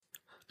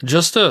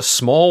Just a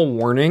small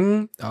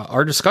warning.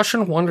 Our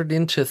discussion wandered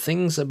into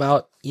things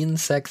about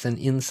insects and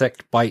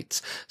insect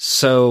bites.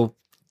 So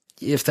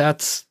if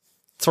that's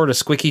sort of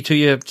squicky to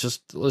you,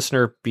 just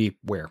listener,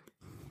 beware.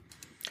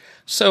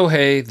 So,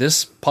 hey,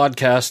 this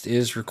podcast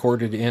is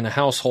recorded in a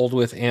household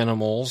with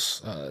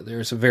animals.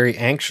 There's a very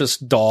anxious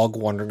dog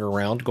wandering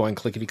around going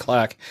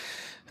clickety-clack,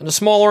 and a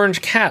small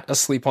orange cat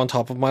asleep on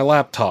top of my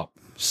laptop.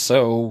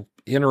 So,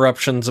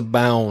 interruptions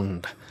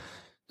abound.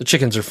 The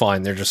chickens are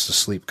fine. They're just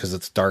asleep because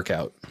it's dark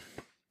out.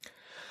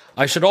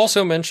 I should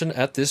also mention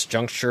at this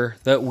juncture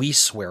that we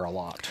swear a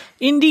lot.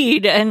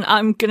 Indeed, and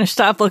I'm going to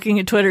stop looking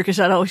at Twitter because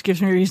that always gives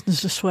me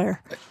reasons to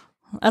swear.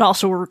 And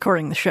also, we're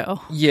recording the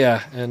show.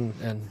 Yeah,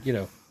 and you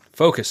know,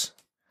 focus.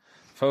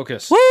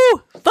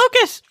 Woo!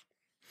 Focus!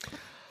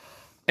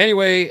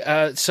 Anyway,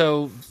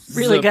 so...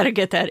 Really got to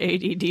get that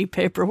ADD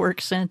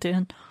paperwork sent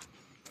in.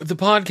 The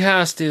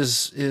podcast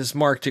is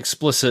marked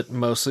explicit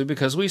mostly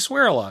because we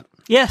swear a lot.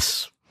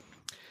 Yes.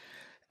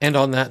 And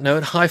on that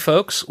note, hi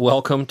folks,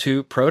 welcome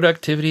to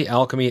Productivity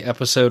Alchemy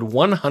episode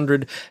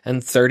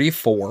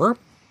 134.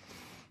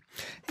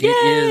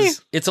 Yay!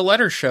 It's a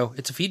letter show.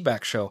 It's a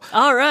feedback show.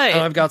 All right.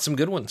 And I've got some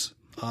good ones.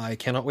 I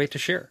cannot wait to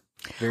share.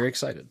 Very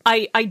excited.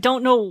 I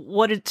don't know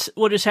what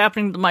is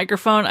happening to the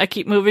microphone. I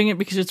keep moving it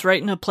because it's right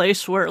in a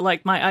place where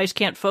like my eyes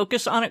can't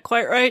focus on it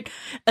quite right.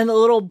 And the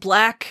little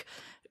black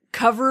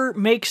cover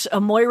makes a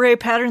Moire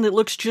pattern that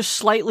looks just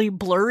slightly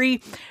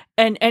blurry.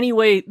 And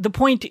anyway, the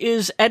point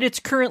is, at its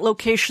current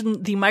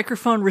location, the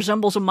microphone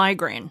resembles a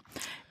migraine.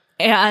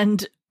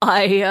 And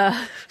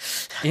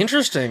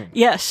Interesting.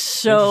 Yes,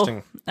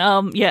 so,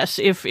 yes,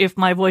 if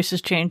my voice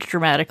has changed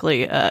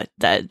dramatically,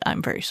 that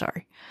I'm very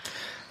sorry.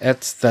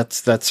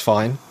 That's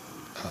fine.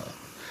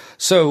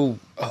 So,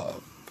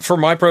 for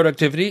my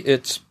productivity,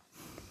 it's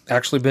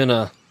actually been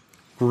a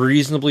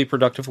reasonably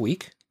productive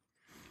week.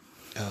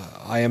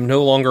 I am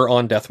no longer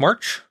on death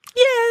march.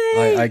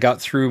 Yay! I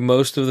got through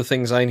most of the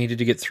things I needed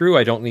to get through.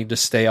 I don't need to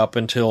stay up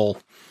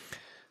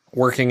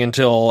working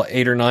until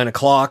 8 or 9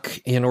 o'clock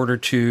in order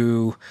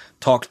to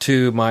talk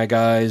to my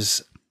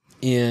guys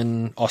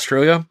in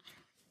Australia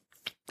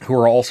who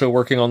are also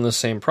working on this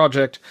same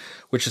project,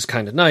 which is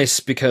kind of nice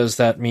because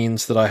that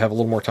means that I have a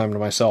little more time to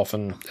myself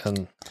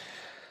and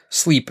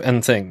sleep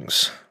and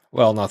things.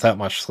 Well, not that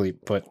much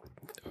sleep, but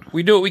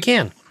we do what we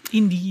can.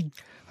 Indeed.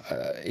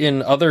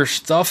 In other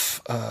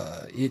stuff,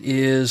 it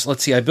is,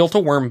 let's see, I built a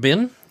worm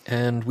bin,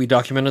 and we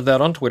documented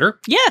that on Twitter.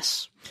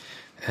 Yes.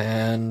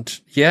 And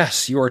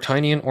yes, you are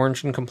tiny and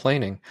orange and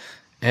complaining.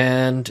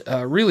 And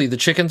really, the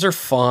chickens are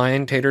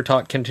fine. Tater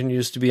Tot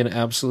continues to be an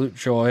absolute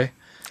joy.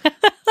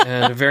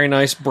 And a very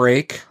nice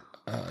break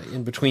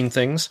in between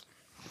things.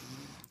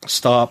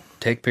 Stop,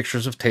 take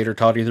pictures of Tater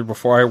Tot either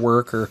before I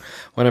work or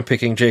when I'm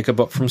picking Jacob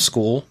up from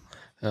school.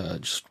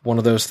 Just one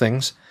of those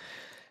things.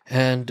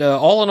 And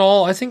all in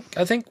all, I think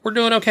we're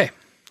doing okay.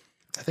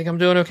 I think I'm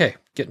doing okay.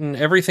 Getting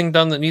everything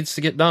done that needs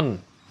to get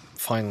done,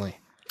 finally.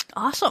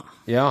 Awesome.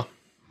 Yeah.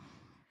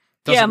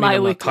 Doesn't mean my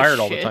I'm week not tired was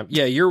all the shit. time.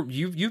 Yeah,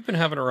 you've been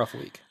having a rough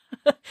week.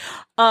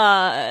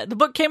 The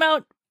book came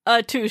out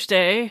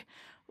Tuesday,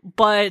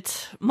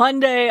 but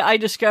Monday I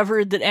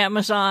discovered that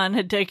Amazon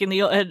had taken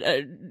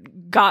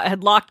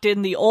had locked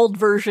in the old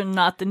version,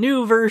 not the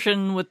new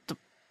version with the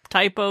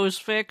typos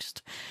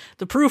fixed,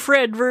 the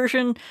proofread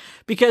version,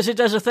 because it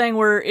does a thing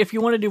where if you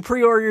want to do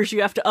pre-orders,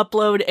 you have to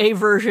upload a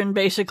version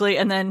basically,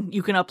 and then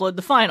you can upload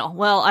the final.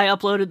 Well, I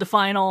uploaded the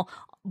final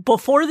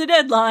before the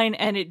deadline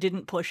and it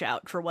didn't push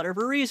out for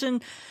whatever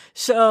reason.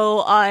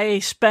 So I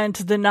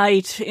spent the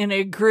night in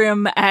a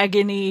grim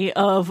agony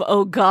of,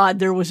 oh God,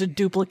 there was a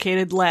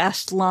duplicated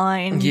last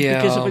line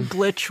because of a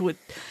glitch with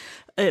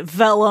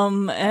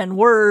Vellum and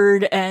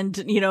Word,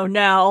 and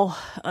now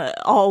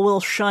all will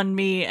shun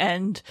me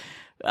and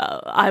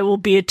I will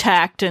be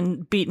attacked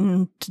and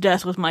beaten to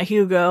death with my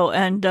Hugo,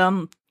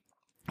 and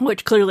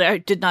which clearly I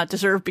did not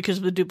deserve because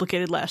of the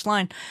duplicated last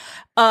line.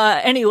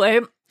 Anyway,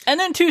 and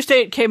then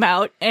Tuesday it came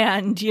out,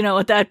 and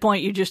at that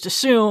point you just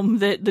assume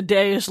that the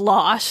day is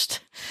lost.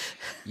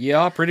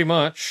 Yeah, pretty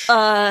much.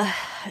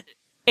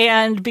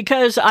 And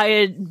because I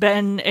had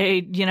been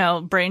a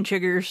brain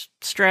chiggers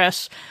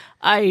stress,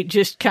 I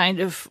just kind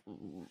of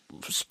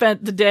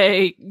spent the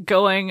day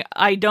going,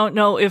 I don't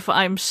know if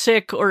I'm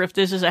sick or if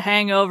this is a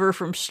hangover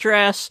from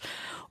stress,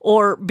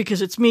 or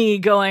because it's me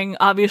going,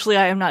 obviously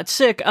I am not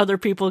sick, other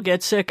people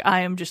get sick,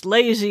 I am just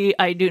lazy,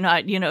 I do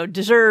not,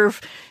 deserve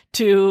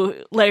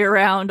to lay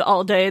around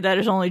all day, that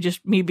is only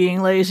just me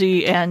being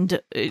lazy,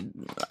 and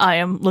I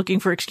am looking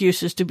for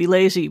excuses to be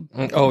lazy.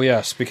 Oh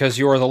yes, because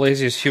you are the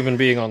laziest human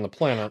being on the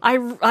planet.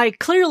 I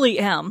clearly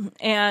am,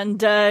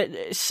 and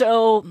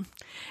so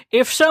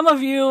if some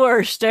of you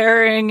are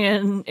staring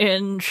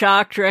in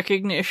shocked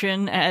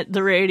recognition at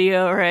the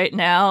radio right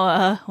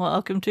now,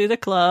 welcome to the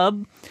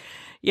club.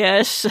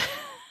 Yes,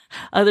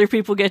 other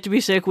people get to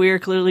be sick. We are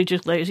clearly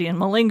just lazy and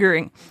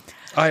malingering.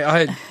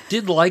 I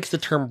did like the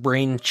term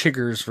brain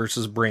chiggers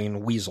versus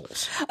brain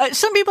weasels.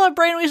 Some people have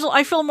brain weasel.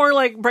 I feel more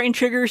like brain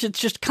chiggers. It's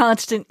just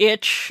constant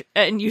itch,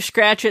 and you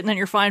scratch it, and then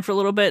you're fine for a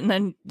little bit, and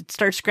then it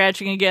starts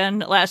scratching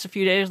again. It lasts a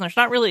few days, and there's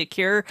not really a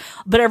cure.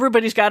 But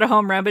everybody's got a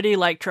home remedy,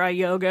 like try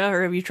yoga,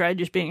 or have you tried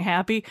just being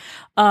happy?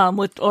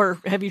 Or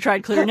have you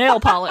tried clear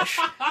nail polish?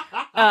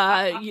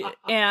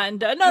 And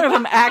none of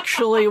them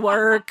actually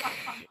work.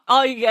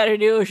 All you got to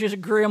do is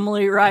just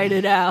grimly write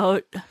it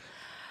out.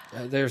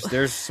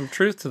 There's some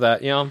truth to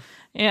that, yeah.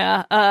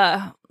 Yeah.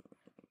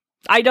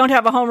 I don't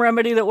have a home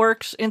remedy that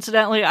works.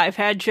 Incidentally, I've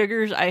had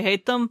chiggers. I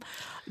hate them.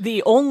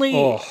 The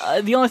only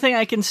thing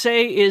I can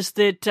say is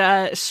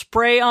that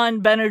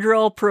spray-on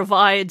Benadryl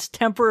provides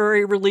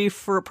temporary relief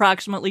for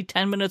approximately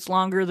 10 minutes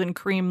longer than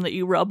cream that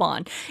you rub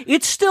on.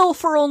 It's still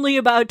for only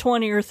about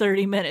 20 or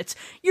 30 minutes.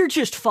 You're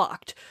just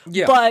fucked.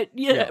 Yeah.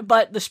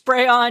 But the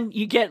spray-on,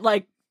 you get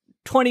like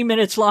 20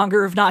 minutes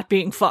longer of not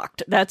being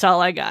fucked. That's all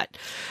I got.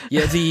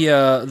 Yeah,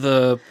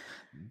 the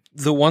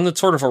one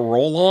that's sort of a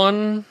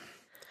roll-on,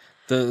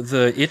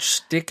 the itch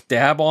stick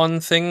dab-on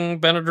thing,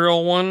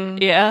 Benadryl one.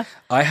 Yeah.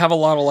 I have a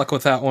lot of luck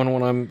with that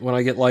one when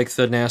I get like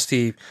the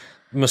nasty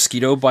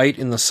mosquito bite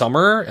in the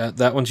summer.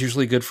 That one's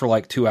usually good for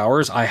like 2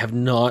 hours. I have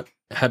not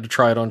had to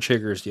try it on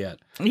chiggers yet.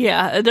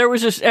 Yeah, there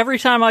was this every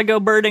time I go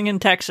birding in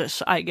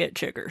Texas, I get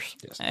chiggers.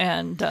 Yes.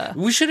 And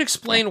we should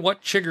explain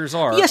what chiggers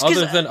are, yes,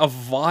 other than a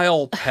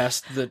vile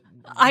pest that...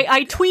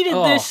 I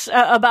tweeted this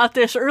about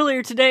this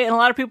earlier today, and a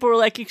lot of people were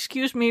like,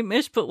 "Excuse me,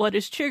 miss, but what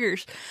is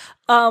chiggers?"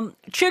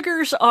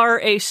 Chiggers are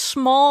a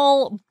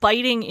small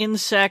biting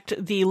insect,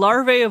 the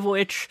larvae of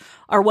which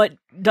are what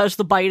does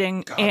the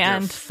biting, God,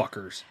 and they're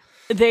fuckers.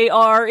 They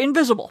are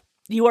invisible.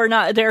 You are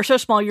not, they're so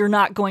small you're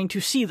not going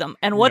to see them.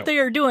 And what they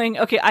are doing,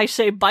 okay, I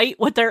say bite,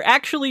 what they're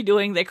actually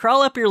doing, they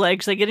crawl up your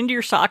legs, they get into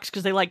your socks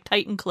because they like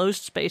tight and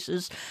closed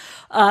spaces.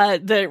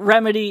 The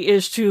remedy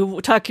is to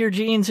tuck your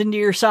jeans into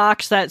your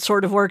socks. That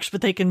sort of works,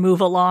 but they can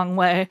move a long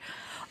way.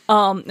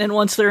 And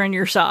once they're in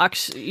your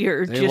socks,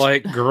 they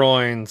like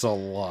groins a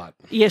lot.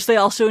 Yes, they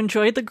also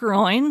enjoy the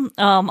groin.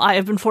 I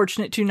have been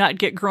fortunate to not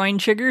get groin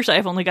chiggers.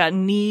 I've only got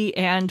knee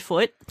and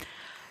foot.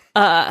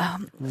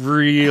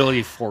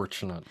 Really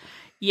fortunate.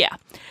 Yeah.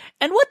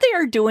 And what they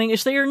are doing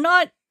is they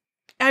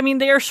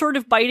are sort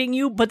of biting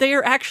you, but they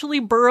are actually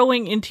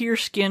burrowing into your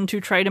skin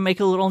to try to make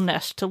a little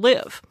nest to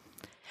live.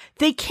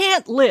 They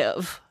can't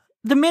live.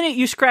 The minute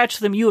you scratch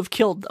them, you have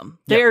killed them.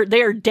 They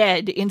are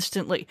dead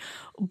instantly.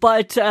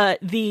 But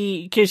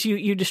because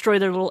you destroy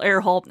their little air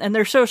hole, and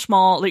they're so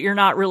small that you're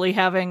not really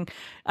having,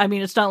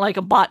 it's not like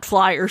a bot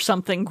fly or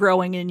something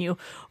growing in you.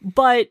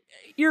 But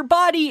your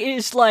body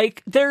is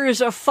like, there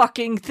is a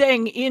fucking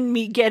thing in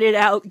me, get it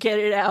out.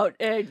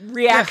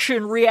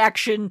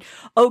 Reaction.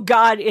 Oh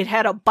God, it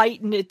had a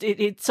bite and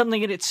it's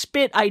something in its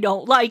spit I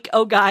don't like.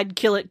 Oh God,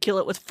 kill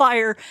it with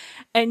fire.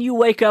 And you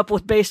wake up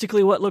with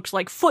basically what looks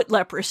like foot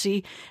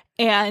leprosy.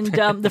 And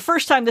the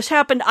first time this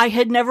happened, I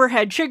had never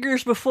had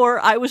chiggers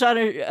before. I was on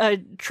a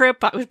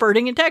trip. I was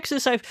birding in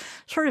Texas. I was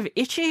sort of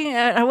itching.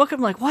 And I woke up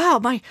like, wow,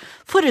 my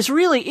foot is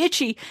really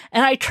itchy.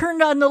 And I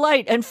turned on the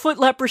light and foot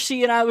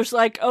leprosy. And I was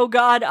like, oh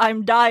God,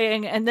 I'm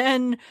dying. And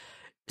then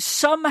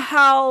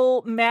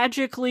somehow,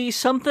 magically,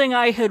 something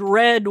I had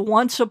read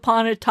once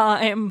upon a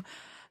time,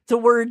 the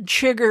word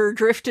chigger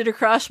drifted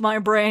across my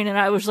brain. And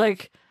I was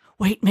like,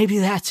 wait, maybe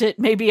that's it.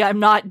 Maybe I'm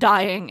not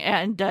dying.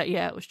 And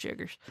it was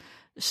chiggers.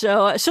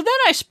 So then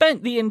I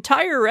spent the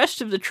entire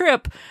rest of the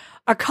trip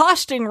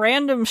accosting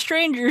random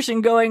strangers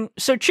and going,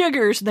 so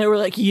chiggers? And they were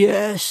like,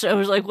 yes. I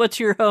was like, what's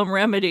your home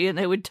remedy? And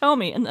they would tell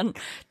me. And then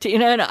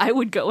Tina and I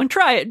would go and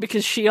try it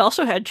because she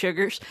also had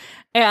chiggers.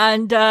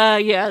 And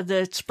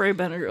the spray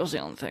Benadryl is the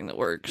only thing that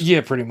works.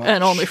 Yeah, pretty much.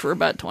 And only for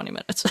about 20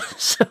 minutes.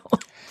 So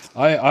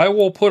I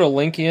will put a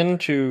link in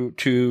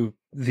to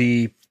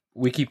the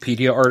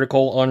Wikipedia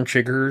article on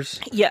chiggers.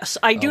 Yes,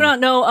 I do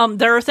not know.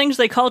 There are things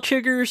they call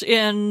chiggers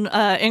in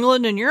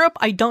England and Europe.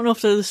 I don't know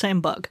if they're the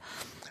same bug.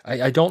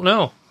 I don't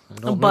know.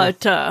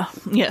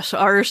 Yes,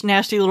 ours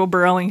nasty little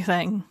burrowing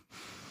thing.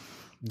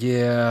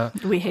 Yeah.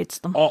 We hates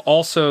them.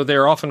 Also,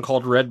 they're often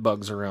called red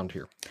bugs around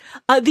here.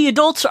 The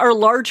adults are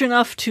large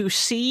enough to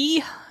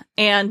see,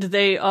 and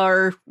they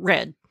are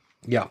red.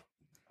 Yeah.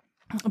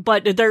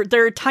 But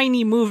they're a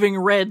tiny moving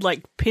red,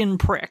 like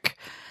pinprick.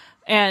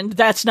 And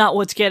that's not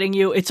what's getting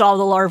you. It's all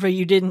the larvae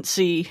you didn't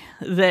see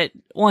that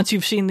once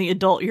you've seen the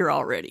adult, you're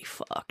already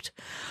fucked.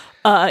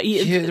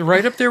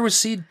 Right up there with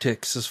seed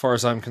ticks, as far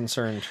as I'm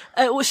concerned.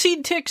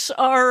 Seed ticks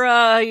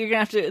are, you're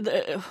going to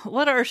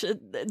have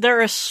to,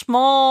 they're a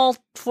small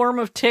form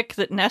of tick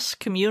that nests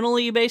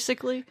communally,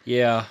 basically.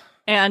 Yeah.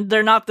 And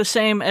they're not the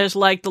same as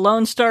like the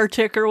Lone Star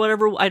tick or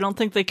whatever. I don't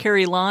think they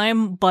carry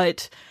Lyme,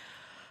 but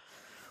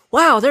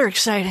wow, they're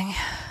exciting.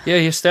 Yeah,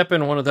 you step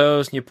in one of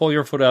those and you pull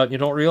your foot out and you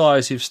don't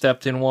realize you've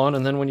stepped in one.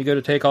 And then when you go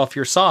to take off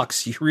your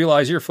socks, you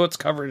realize your foot's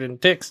covered in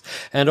ticks.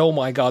 And oh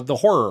my God, the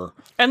horror.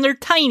 And they're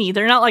tiny.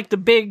 They're not like the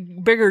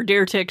bigger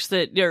deer ticks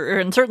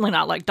and certainly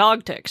not like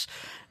dog ticks.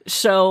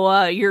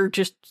 So you're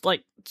just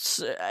like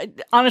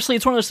honestly,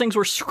 it's one of those things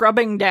where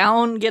scrubbing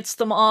down gets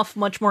them off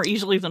much more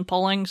easily than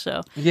pulling.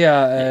 So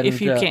yeah, and,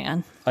 if you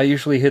can. I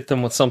usually hit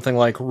them with something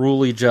like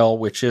Ruli Gel,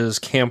 which is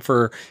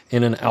camphor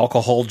in an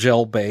alcohol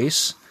gel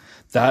base.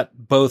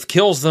 That both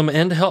kills them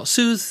and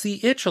soothes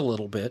the itch a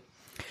little bit.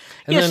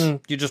 And then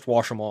you just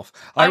wash them off.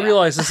 I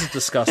realize this is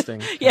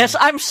disgusting. Yes,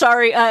 I'm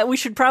sorry. We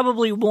should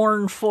probably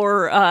warn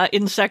for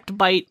insect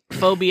bite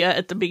phobia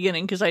at the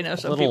beginning, because I know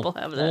some people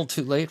have that. A little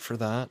too late for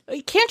that.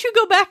 Can't you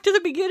go back to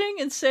the beginning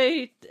and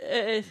say,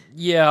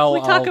 yeah, we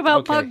talk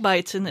about bug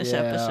bites in this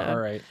episode. All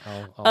right,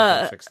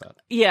 I'll fix that.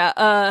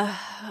 Yeah,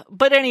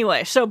 but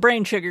anyway, so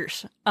brain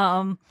chiggers.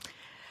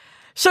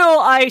 So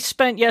I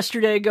spent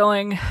yesterday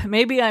going,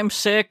 maybe I'm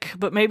sick,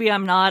 but maybe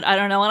I'm not. I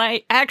don't know. And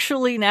I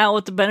actually now,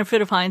 with the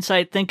benefit of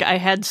hindsight, think I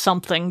had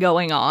something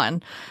going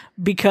on,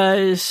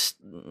 because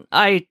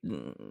I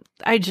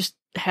just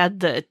had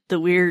the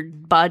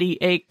weird body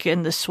ache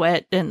and the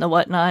sweat and the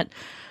whatnot.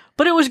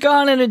 But it was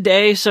gone in a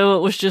day, so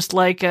it was just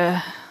like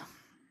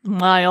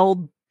my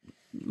old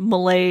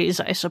malaise,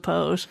 I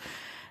suppose.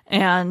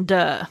 And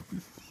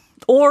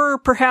or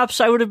perhaps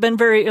I would have been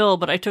very ill,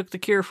 but I took the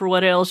cure for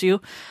what ails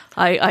you.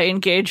 I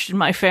engaged in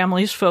my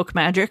family's folk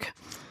magic.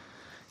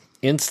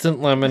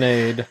 Instant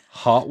lemonade,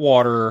 hot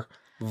water,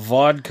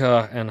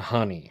 vodka, and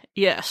honey.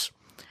 Yes.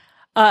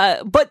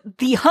 But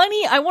the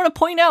honey, I want to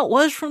point out,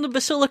 was from the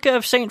Basilica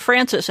of St.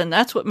 Francis, and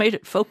that's what made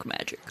it folk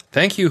magic.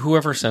 Thank you,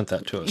 whoever sent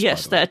that to us.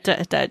 Yes,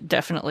 that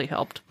definitely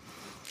helped.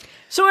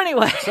 So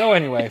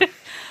anyway.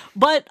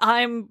 But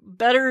I'm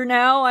better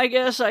now, I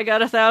guess. I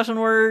got 1,000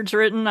 words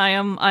written. I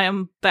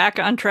am back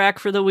on track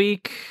for the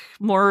week,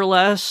 more or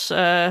less.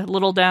 A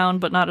little down,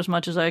 but not as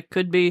much as I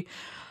could be.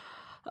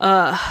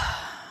 My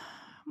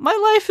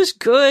life is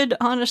good,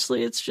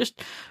 honestly. It's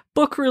just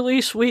book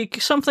release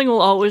week. Something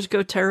will always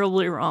go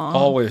terribly wrong.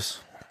 Always.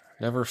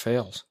 Never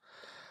fails.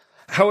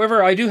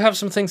 However, I do have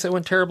some things that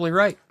went terribly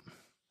right.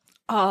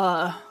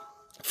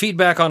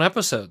 Feedback on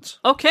episodes.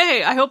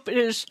 Okay, I hope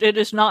it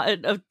is not...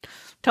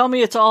 tell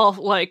me it's all,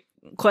 like,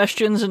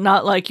 questions and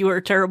not like you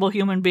are terrible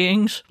human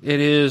beings.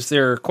 It is.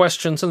 There are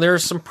questions and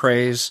there's some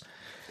praise.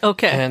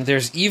 Okay. And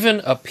there's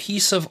even a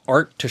piece of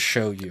art to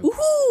show you.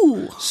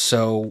 Ooh!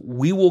 So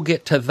we will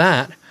get to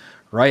that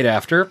right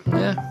after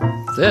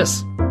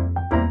this.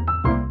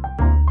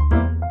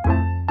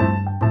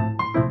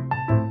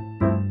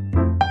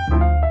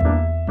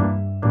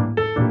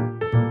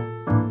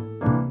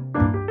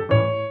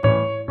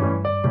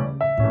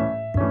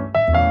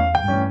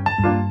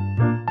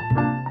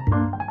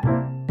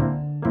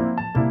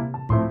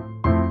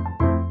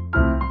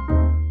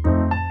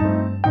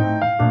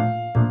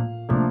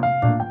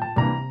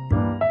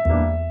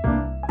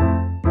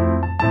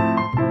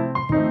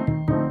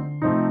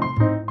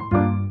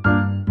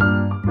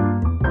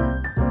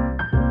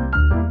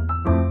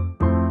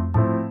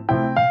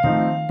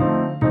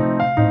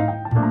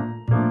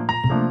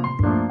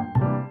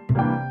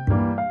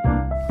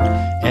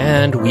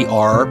 And we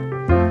are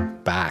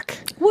back.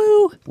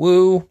 Woo!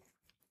 Woo.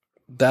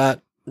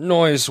 That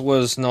noise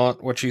was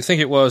not what you think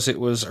it was. It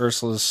was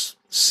Ursula's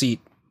seat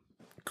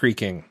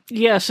creaking.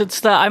 Yes,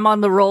 it's I'm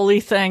on the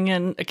rolly thing,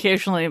 and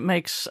occasionally it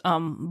makes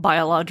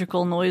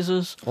biological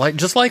noises.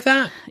 Just like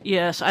that?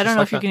 Yes, I don't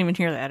know if you can even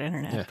hear that,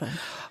 internet. Yeah.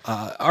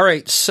 But. All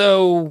right,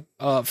 so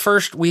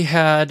first we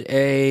had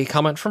a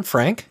comment from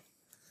Frank,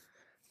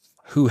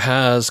 who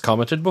has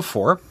commented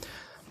before.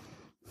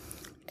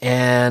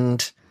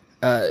 And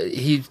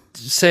he's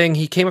saying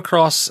he came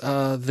across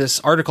this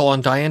article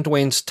on Diane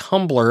Duane's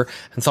Tumblr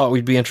and thought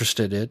we'd be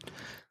interested in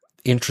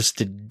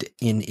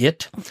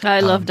it. I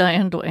love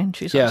Diane Duane.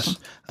 She's awesome.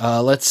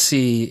 Let's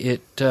see.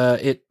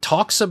 It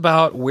talks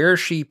about where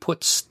she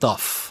puts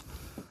stuff.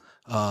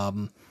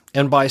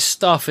 And by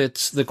stuff,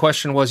 the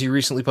question was, you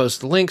recently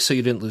posted a link, so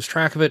you didn't lose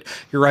track of it.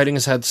 Your writing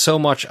has had so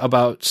much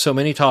about so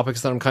many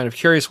topics that I'm kind of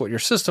curious what your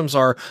systems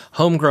are,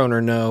 homegrown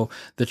or no,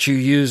 that you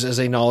use as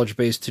a knowledge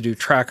base or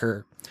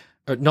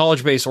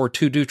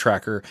to-do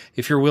tracker.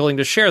 If you're willing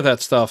to share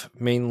that stuff,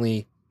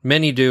 many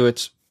do.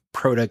 It's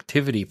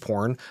productivity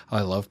porn.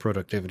 I love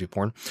productivity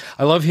porn.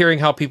 I love hearing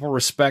how people I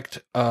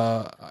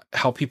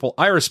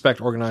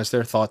respect organize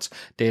their thoughts,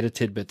 data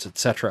tidbits,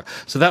 etc.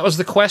 So that was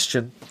the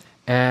question.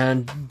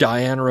 And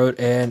Diane wrote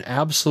an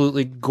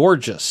absolutely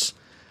gorgeous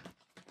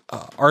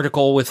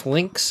article with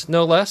links,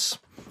 no less,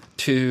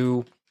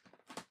 to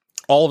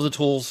all of the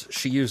tools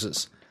she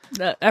uses.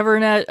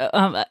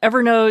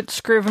 Evernote,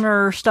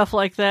 Scrivener, stuff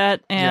like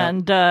that,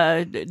 and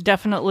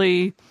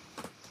definitely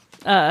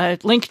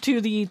link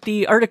to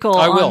the article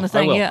on the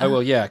thing. I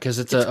will, because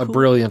it's a cool.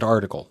 Brilliant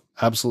article.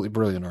 Absolutely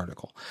brilliant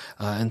article.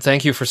 And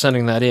thank you for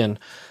sending that in,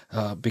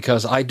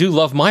 because I do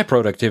love my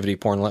productivity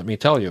porn, let me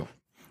tell you.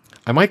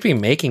 I might be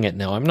making it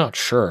now. I'm not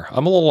sure.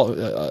 I'm a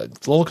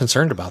little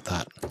concerned about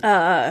that.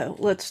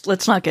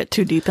 Let's not get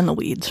too deep in the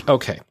weeds.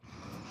 Okay.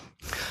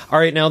 All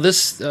right. Now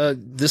this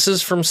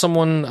is from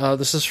someone.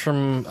 This is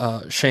from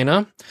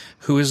Shayna,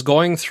 who is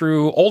going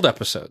through old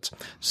episodes.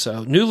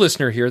 So new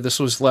listener here. This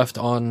was left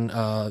on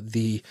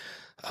the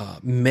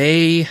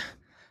May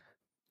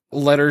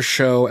Letters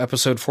Show,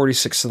 episode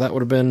 46. So that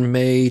would have been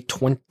May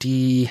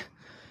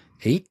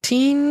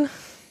 2018.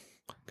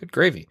 Good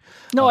gravy.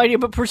 No idea,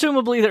 but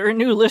presumably they're a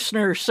new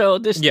listener, so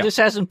this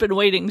hasn't been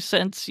waiting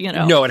since,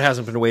 No, it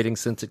hasn't been waiting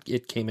since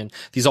it came in.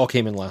 These all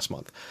came in last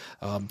month.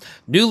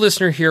 New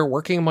listener here,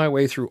 working my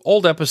way through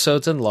old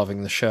episodes and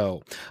loving the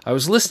show. I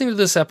was listening to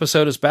this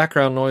episode as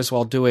background noise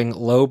while doing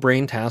low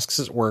brain tasks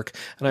at work,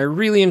 and I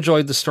really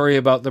enjoyed the story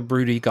about the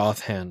broody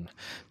goth hen.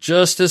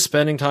 Just as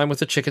spending time with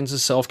the chickens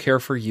is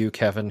self-care for you,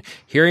 Kevin,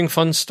 hearing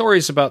fun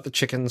stories about the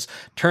chickens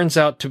turns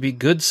out to be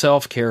good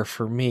self-care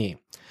for me.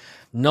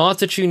 Not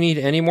that you need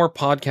any more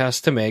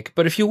podcasts to make,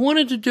 but if you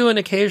wanted to do an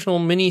occasional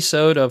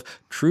mini-sode of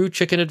true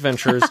chicken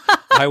adventures,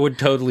 I would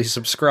totally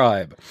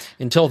subscribe.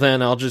 Until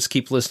then, I'll just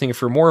keep listening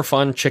for more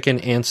fun chicken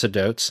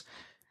anecdotes.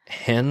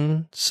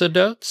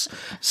 Hencedotes?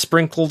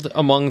 Sprinkled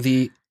among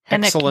the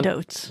excellent...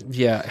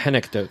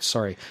 Henecdotes,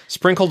 sorry.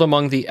 Sprinkled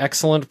among the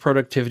excellent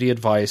productivity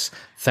advice.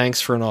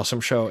 Thanks for an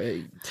awesome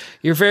show.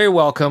 You're very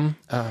welcome.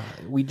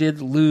 We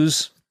did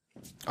lose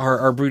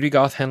our broody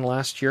goth hen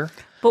last year.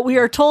 But we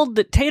are told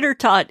that Tater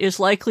Tot is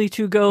likely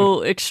to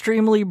go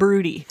extremely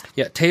broody.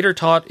 Yeah, Tater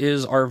Tot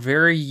is our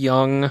very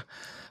young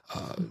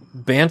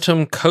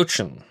bantam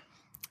cochin,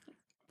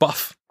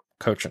 buff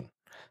cochin.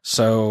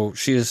 So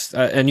she is,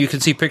 and you can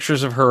see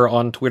pictures of her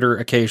on Twitter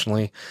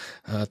occasionally.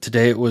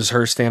 Today it was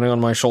her standing on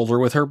my shoulder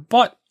with her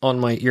butt on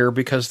my ear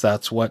because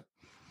that's what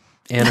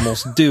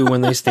animals do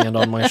when they stand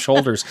on my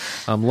shoulders.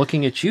 I'm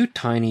looking at you,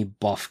 tiny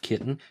buff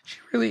kitten. She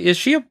really is.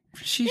 She's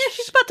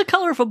about the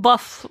color of a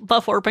buff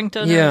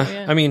Orpington.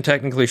 Yeah, I mean,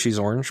 technically she's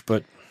orange,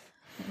 but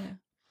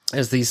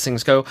as these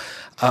things go,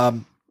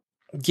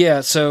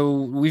 so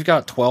we've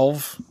got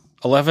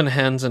 11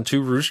 hens and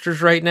 2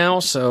 roosters right now,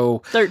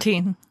 so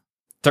 13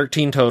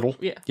 total.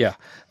 Yeah.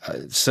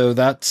 So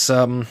that's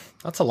a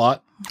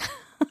lot.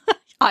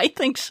 I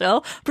think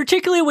so,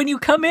 particularly when you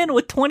come in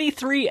with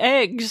 23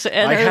 eggs.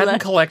 And I hadn't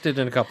collected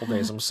in a couple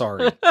days. I'm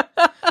sorry,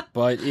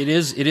 but it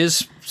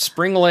is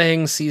spring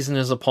laying season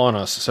is upon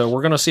us. So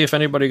we're going to see if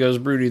anybody goes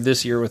broody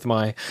this year with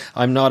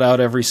I'm not out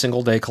every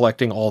single day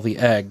collecting all the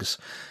eggs.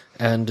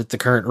 And at the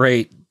current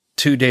rate,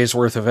 2 days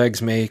worth of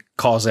eggs may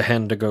cause a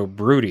hen to go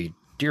broody.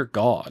 Dear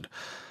God.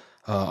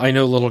 I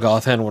know little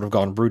goth hen would have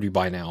gone broody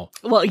by now.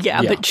 Well,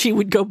 yeah, but she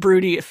would go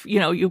broody if,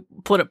 you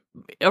put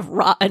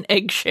an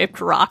egg-shaped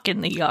rock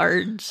in the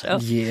yard. So.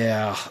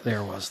 Yeah,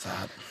 there was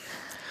that.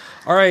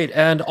 All right,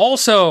 and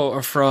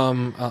also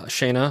from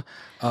Shayna,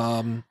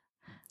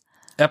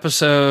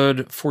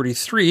 episode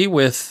 43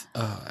 with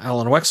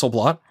Alan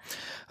Wexelblot,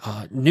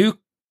 new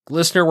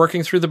listener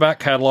working through the back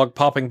catalog,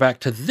 popping back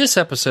to this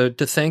episode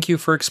to thank you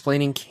for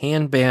explaining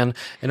Kanban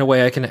in a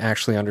way I can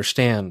actually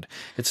understand.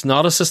 It's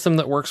not a system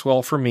that works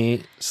well for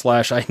me /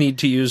 I need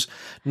to use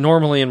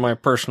normally in my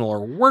personal or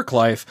work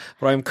life,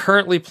 but I'm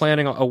currently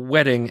planning a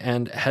wedding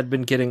and had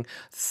been getting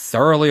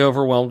thoroughly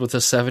overwhelmed with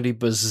the 70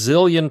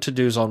 bazillion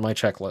to-dos on my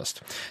checklist,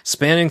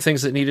 spanning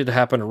things that needed to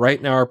happen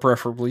right now or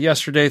preferably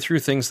yesterday through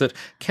things that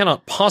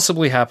cannot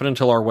possibly happen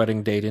until our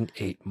wedding date in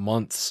 8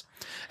 months.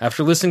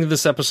 After listening to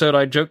this episode,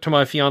 I joked to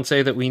my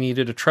fiance that we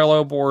needed a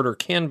Trello board or a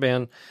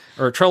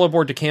Trello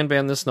board to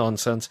Kanban this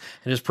nonsense,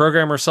 and his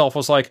programmer self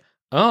was like,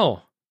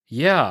 "Oh,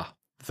 yeah,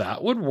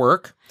 that would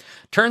work."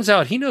 Turns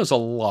out he knows a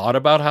lot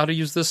about how to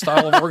use this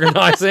style of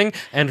organizing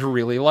and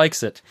really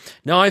likes it.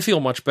 Now I feel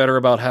much better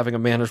about having a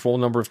manageable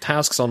number of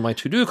tasks on my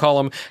to-do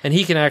column, and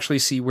he can actually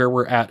see where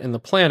we're at in the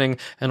planning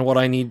and what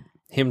I need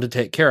him to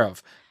take care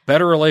of.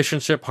 Better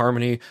relationship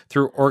harmony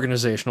through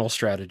organizational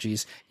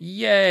strategies.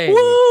 Yay!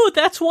 Woo!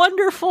 That's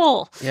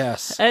wonderful.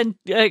 Yes. And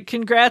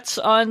congrats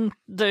on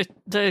the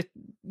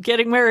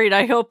getting married.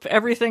 I hope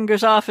everything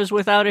goes off as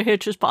without a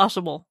hitch as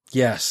possible.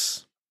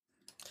 Yes.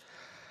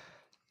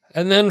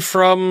 And then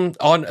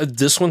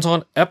this one's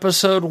on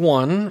episode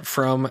 1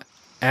 from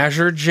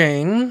Azure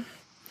Jane.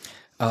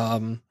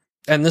 And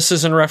this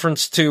is in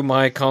reference to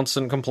my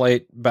constant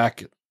complaint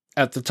back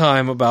at the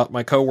time about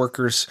my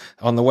coworkers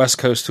on the West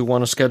Coast who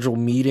want to schedule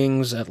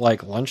meetings at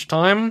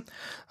lunchtime.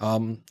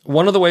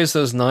 One of the ways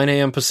those 9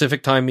 a.m.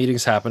 Pacific time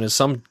meetings happen is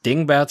some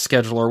dingbat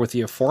scheduler with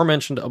the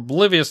aforementioned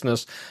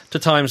obliviousness to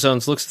time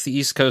zones looks at the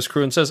East Coast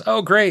crew and says,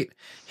 "Oh, great.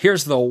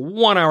 Here's the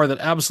 1 hour that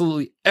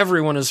absolutely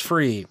everyone is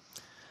free."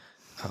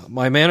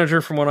 My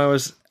manager from when I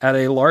was at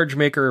a large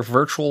maker of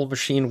virtual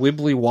machine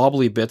wibbly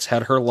wobbly bits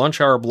had her lunch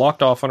hour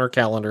blocked off on her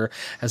calendar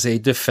as a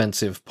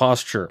defensive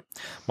posture.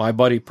 My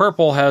buddy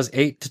Purple has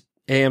 8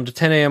 a.m. to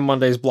 10 a.m.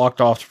 Mondays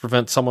blocked off to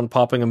prevent someone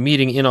popping a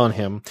meeting in on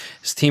him.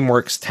 His team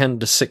works 10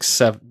 to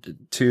 6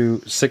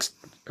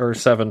 or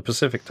 7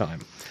 Pacific time.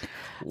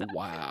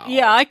 Wow.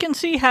 Yeah, I can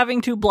see having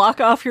to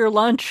block off your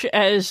lunch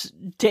as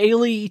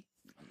daily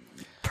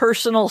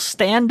personal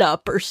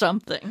stand-up or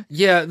something.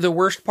 Yeah, the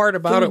worst part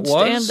about it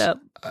was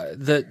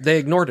that they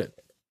ignored it.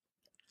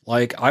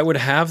 I would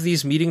have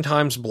these meeting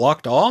times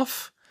blocked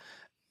off,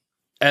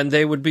 and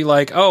they would be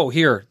like, "Oh,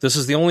 here, this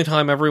is the only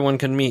time everyone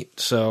can meet."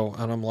 So,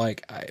 and I'm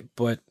like,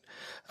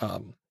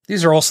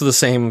 these are also the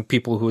same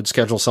people who would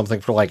schedule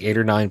something for 8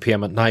 or 9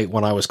 p.m. at night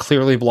when I was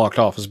clearly blocked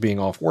off as being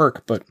off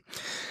work. But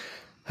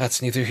That's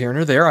neither here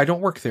nor there. I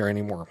don't work there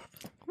anymore.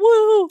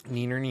 Woo!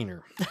 Neener.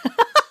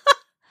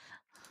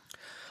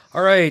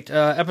 All right,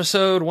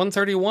 episode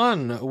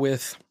 131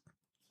 with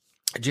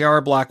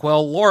J.R.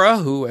 Blackwell, Laura,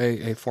 who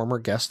a former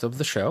guest of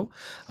the show.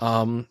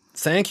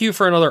 Thank you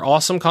for another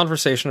awesome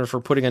conversation and for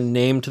putting a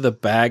name to the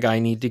bag I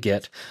need to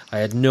get. I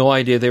had no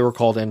idea they were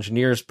called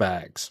engineer's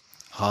bags.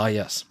 Ah,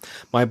 yes.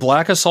 My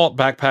black assault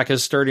backpack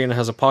is sturdy and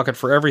has a pocket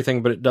for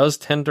everything, but it does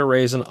tend to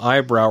raise an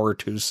eyebrow or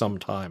two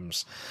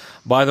sometimes.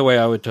 By the way,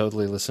 I would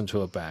totally listen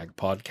to a bag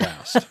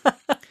podcast.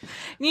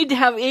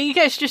 You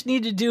guys just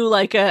need to do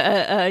like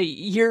a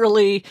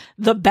yearly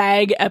The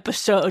Bag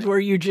episode where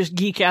you just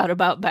geek out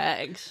about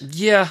bags.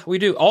 Yeah, we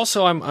do.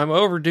 Also, I'm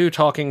overdue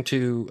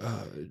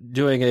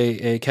doing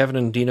a Kevin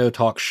and Dino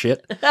talk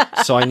shit.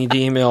 So I need to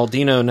email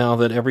Dino now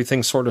that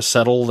everything's sort of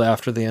settled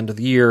after the end of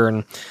the year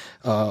and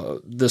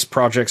this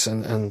project's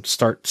and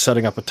start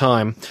setting up a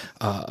time.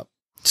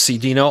 See,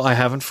 Dino, I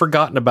haven't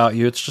forgotten about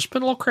you. It's just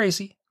been a little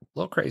crazy.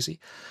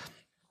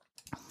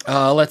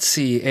 Let's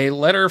see. A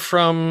letter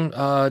from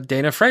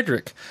Dana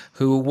Frederick,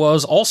 who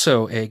was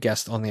also a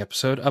guest on the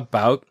episode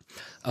about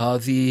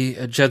the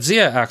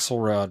Jadzia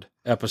Axelrod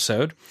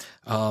episode.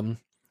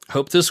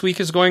 Hope this week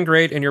is going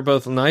great and you're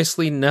both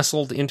nicely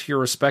nestled into your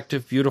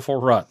respective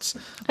beautiful ruts.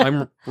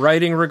 I'm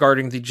writing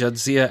regarding the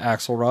Jadzia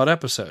Axelrod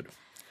episode.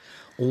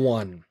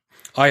 1.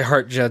 I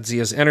heart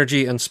Jadzia's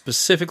energy and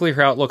specifically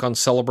her outlook on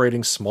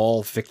celebrating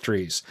small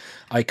victories.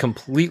 I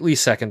completely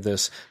second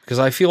this because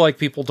I feel like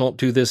people don't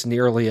do this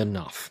nearly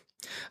enough.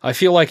 I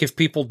feel like if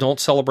people don't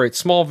celebrate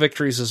small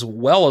victories as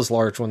well as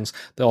large ones,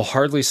 they'll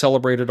hardly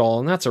celebrate at all,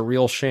 and that's a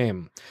real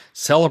shame.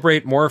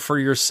 Celebrate more for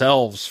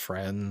yourselves,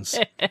 friends.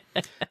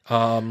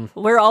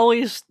 We're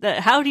always,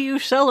 how do you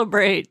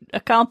celebrate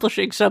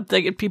accomplishing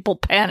something and people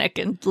panic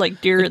and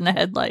like deer in the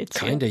headlights?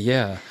 Kinda,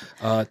 yeah.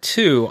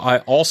 2, I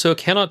also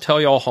cannot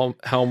tell y'all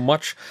how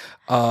much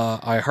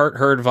I heart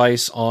her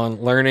advice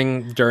on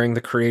learning during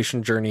the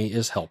creation journey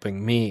is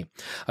helping me.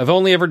 I've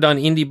only ever done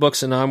indie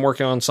books and now I'm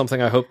working on something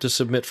I hope to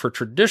submit for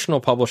traditional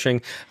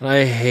publishing, and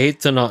I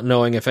hate the not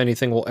knowing if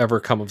anything will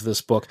ever come of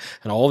this book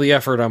and all the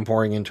effort I'm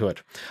pouring into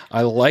it.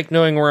 I like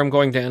knowing where I'm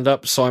going to end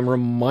up, so I'm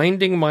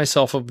reminding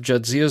myself of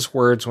Jadzia's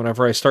words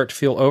whenever I start to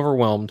feel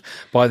overwhelmed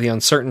by the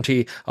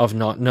uncertainty of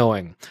not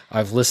knowing.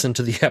 I've listened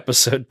to the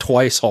episode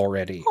twice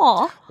already.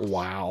 Aw.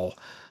 Wow.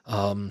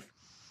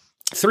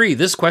 3,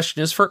 this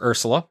question is for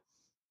Ursula.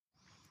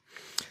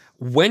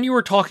 When you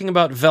were talking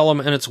about Vellum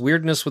and its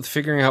weirdness with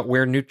figuring out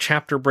where new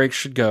chapter breaks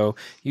should go,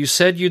 you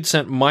said you'd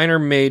sent Minor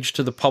Mage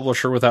to the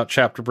publisher without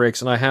chapter breaks,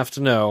 and I have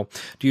to know,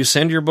 do you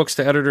send your books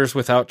to editors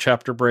without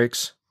chapter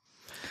breaks?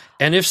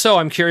 And if so,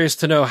 I'm curious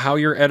to know how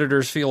your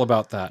editors feel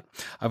about that.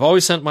 I've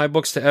always sent my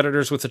books to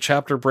editors with the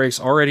chapter breaks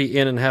already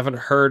in and haven't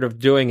heard of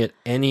doing it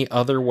any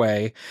other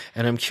way,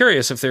 and I'm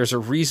curious if there's a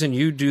reason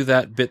you do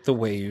that bit the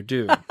way you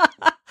do.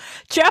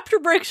 Chapter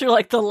breaks are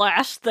like the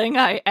last thing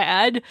I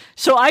add,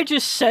 so I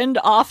just send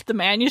off the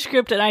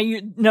manuscript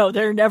and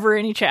there are never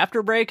any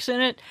chapter breaks in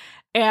it,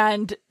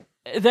 and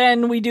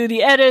then we do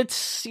the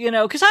edits,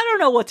 because I don't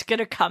know what's going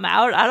to come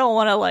out. I don't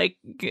want to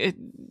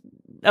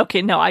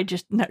I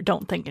just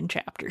don't think in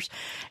chapters.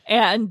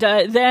 And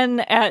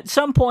then at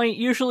some point,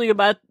 usually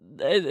about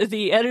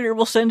the editor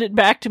will send it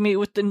back to me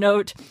with the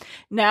note,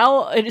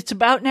 it's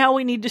about now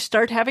we need to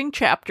start having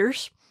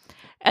chapters.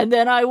 And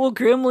then I will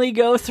grimly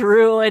go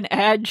through and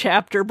add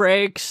chapter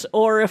breaks,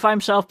 or if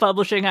I'm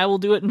self-publishing, I will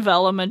do it in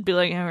Vellum and be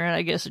like, all right,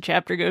 I guess a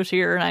chapter goes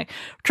here, and I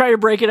try to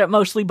break it up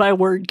mostly by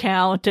word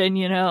count,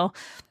 and,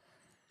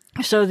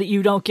 so that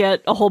you don't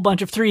get a whole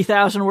bunch of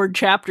 3,000-word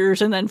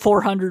chapters and then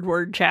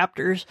 400-word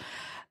chapters.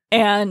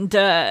 And,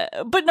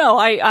 but no,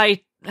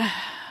 I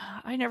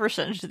never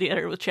send it to the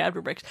editor with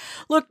chapter breaks.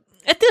 Look,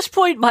 at this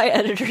point, my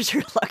editors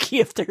are lucky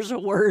if there's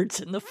words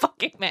in the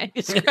fucking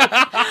manuscript.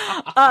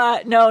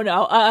 No.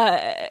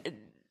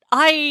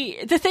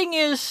 The thing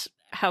is,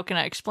 how can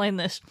I explain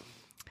this?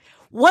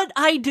 What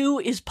I do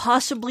is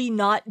possibly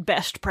not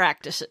best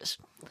practices.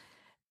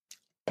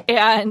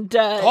 And,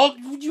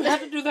 you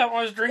had to do that while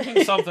I was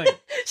drinking something.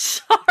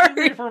 Sorry.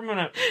 Wait for a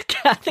minute.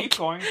 Keep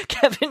going.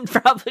 Kevin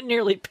probably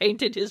nearly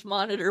painted his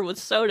monitor with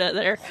soda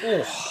there.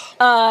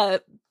 Oh.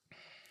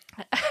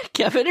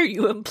 Kevin, are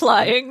you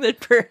implying that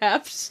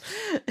perhaps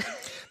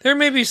there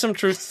may be some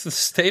truth to the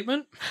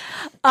statement?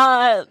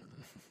 I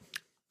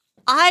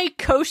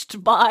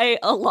coast by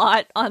a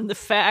lot on the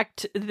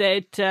fact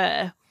that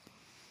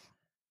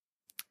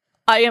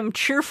I am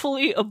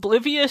cheerfully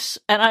oblivious,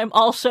 and I'm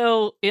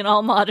also, in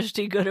all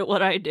modesty, good at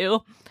what I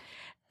do.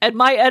 And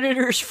my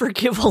editors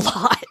forgive a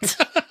lot.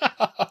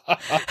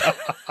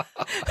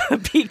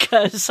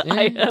 Because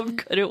I am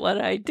good at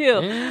what I do.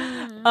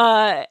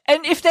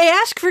 And if they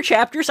ask for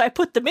chapters, I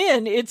put them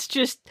in. It's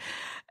just,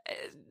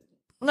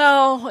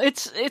 no,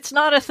 it's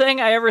not a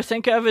thing I ever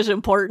think of as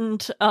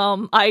important.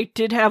 I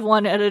did have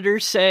one editor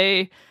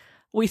say,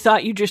 we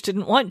thought you just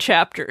didn't want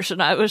chapters.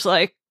 And I was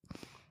like,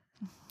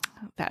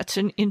 that's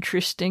an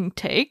interesting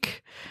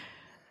take.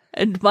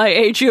 And my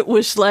agent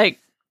was like,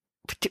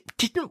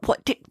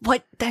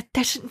 what that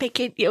doesn't make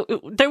it,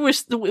 there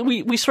was,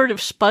 we sort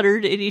of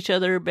sputtered at each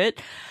other a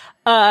bit.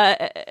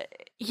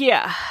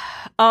 Yeah.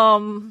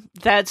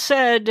 That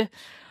said,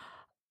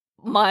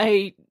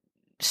 my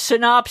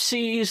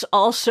synopses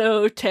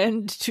also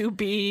tend to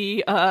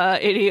be,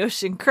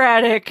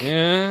 idiosyncratic.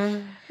 Yeah.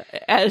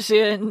 As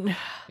in,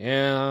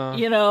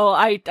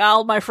 Yeah.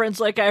 all my friends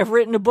like, I've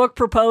written a book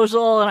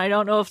proposal and I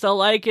don't know if they'll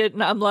like it.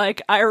 And I'm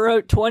like, I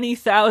wrote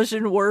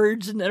 20,000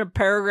 words and then a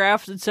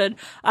paragraph that said,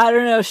 I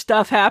don't know,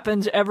 stuff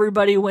happens,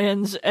 everybody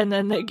wins. And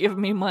then they give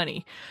me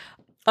money.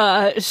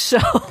 So.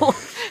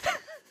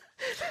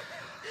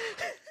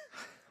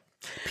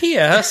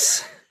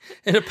 P.S.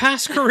 In a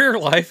past career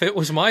life, it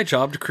was my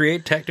job to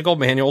create technical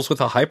manuals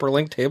with a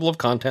hyperlink table of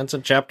contents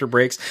and chapter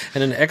breaks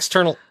and an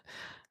external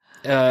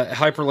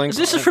hyperlinks.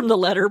 This is from the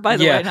letter, by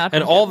the way.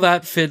 And all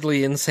that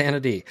fiddly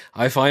insanity.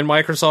 I find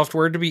Microsoft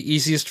Word to be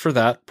easiest for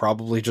that,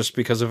 probably just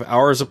because of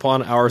hours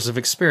upon hours of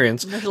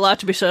experience. There's a lot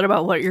to be said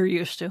about what you're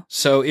used to.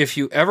 So if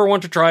you ever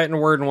want to try it in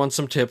Word and want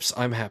some tips,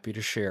 I'm happy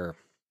to share.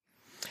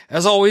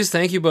 As always,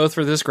 thank you both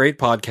for this great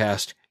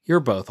podcast. You're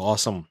both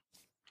awesome.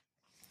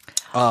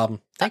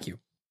 Thank you.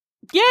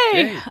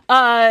 Yay!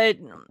 The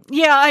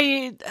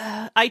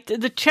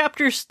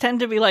chapters tend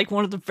to be like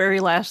one of the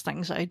very last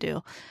things I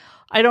do.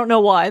 I don't know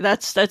why.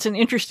 That's an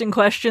interesting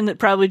question that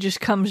probably just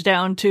comes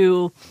down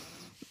to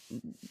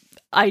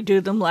I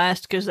do them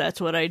last because that's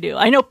what I do.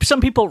 I know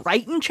some people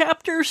write in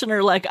chapters and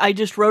are like, I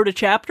just wrote a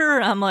chapter,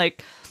 and I'm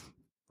like,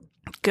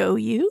 go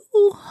you?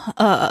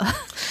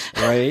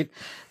 Right.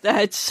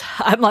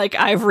 I'm like,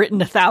 I've written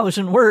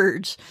 1,000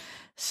 words.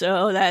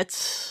 So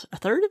that's a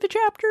third of a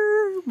chapter,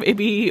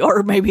 maybe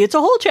it's a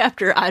whole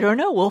chapter. I don't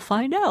know. We'll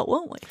find out,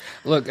 won't we?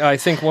 Look, I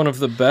think one of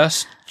the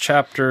best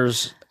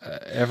chapters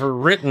ever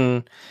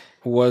written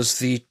was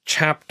the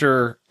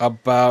chapter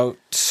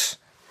about,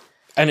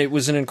 and it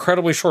was an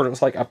incredibly short, it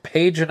was like a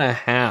page and a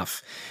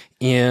half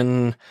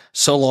in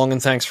So Long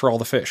and Thanks for All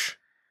the Fish.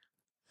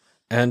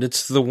 And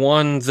it's the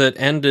one that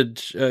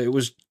ended, it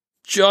was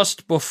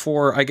just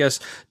before, I guess,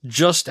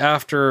 just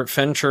after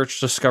Fenchurch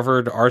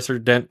discovered Arthur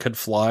Dent could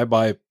fly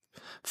by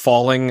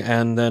falling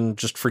and then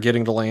just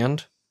forgetting to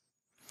land.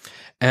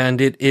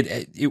 And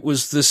it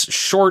was this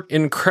short,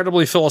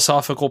 incredibly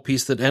philosophical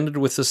piece that ended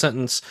with the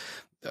sentence,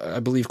 I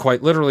believe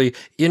quite literally,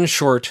 in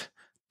short,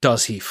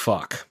 does he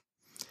fuck?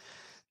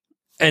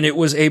 And it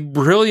was a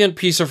brilliant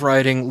piece of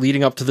writing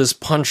leading up to this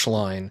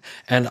punchline,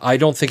 and I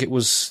don't think it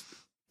was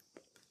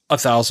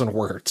 1,000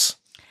 words.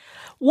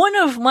 One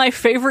of my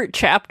favorite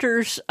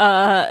chapters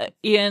this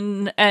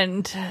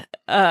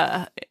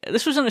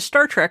was in a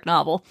Star Trek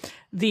novel,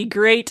 The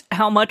Great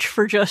How Much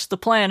for Just the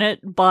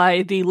Planet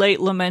by the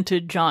late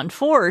lamented John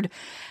Ford,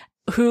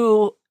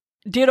 who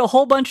did a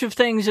whole bunch of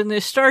things in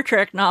this Star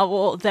Trek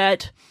novel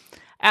that,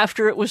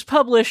 after it was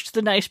published,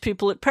 the nice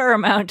people at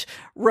Paramount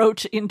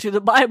wrote into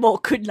the Bible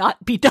could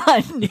not be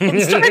done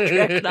in Star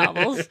Trek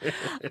novels,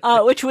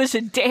 which was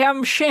a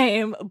damn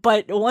shame.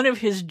 But one of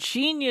his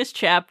genius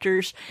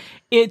chapters,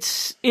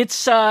 it's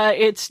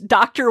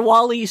Dr.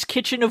 Wally's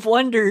Kitchen of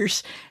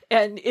Wonders,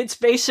 and it's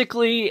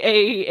basically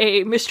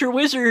a Mr.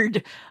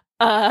 Wizard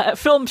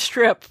film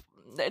strip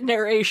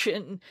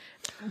narration,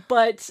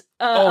 but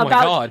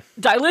about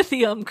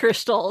dilithium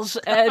crystals,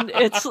 and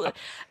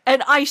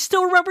and I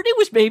still remembered it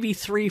was maybe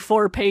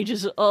 3-4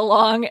 pages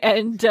long,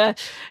 and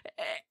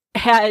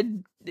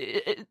had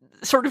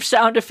sort of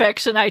sound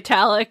effects and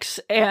italics,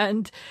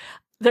 and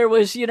there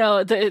was,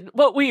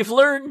 what we've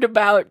learned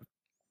about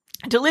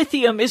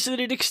dilithium is that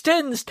it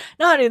extends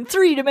not in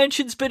 3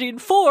 dimensions, but in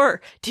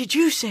 4. Did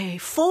you say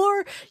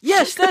 4?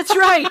 Yes, that's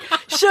right.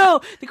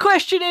 So the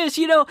question is,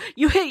 you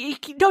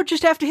don't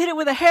just have to hit it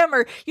with a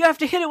hammer. You have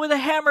to hit it with a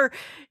hammer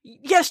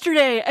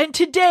yesterday and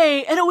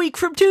today and a week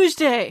from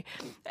Tuesday.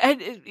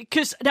 And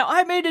because now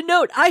I made a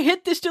note, I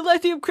hit this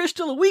dilithium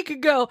crystal a week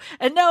ago,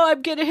 and now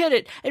I'm going to hit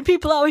it. And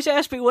people always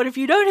ask me, what if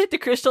you don't hit the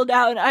crystal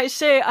now? And I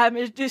say, I'm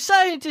a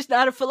scientist,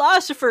 not a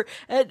philosopher.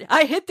 And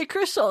I hit the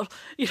crystal,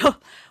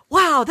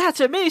 Wow, that's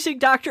amazing,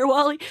 Dr.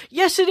 Wally.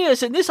 Yes, it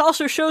is. And this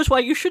also shows why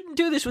you shouldn't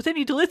do this with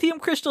any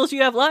dilithium crystals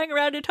you have lying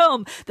around at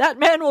home. That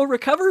man will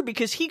recover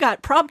because he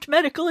got prompt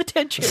medical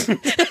attention.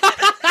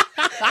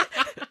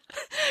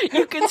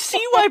 You can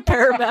see why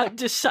Paramount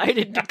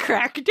decided to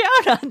crack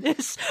down on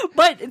this.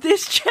 But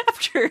this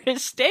chapter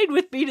has stayed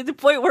with me to the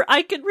point where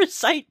I can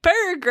recite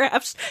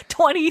paragraphs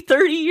 20,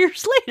 30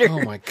 years later.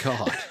 Oh, my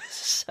God.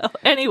 So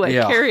anyway,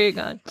 Carrying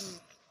on.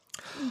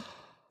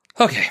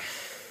 Okay.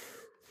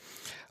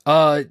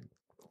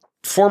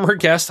 Former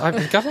guest,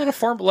 I've got a lot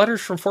of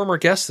letters from former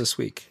guests this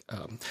week.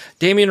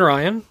 Damien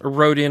Ryan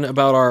wrote in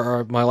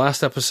about my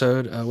last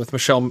episode with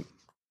Michelle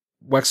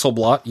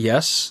Wexelblot.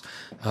 Yes,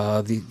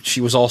 she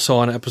was also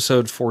on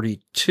episode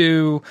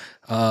 42,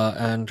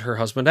 and her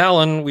husband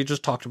Alan we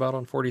just talked about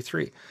on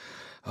 43.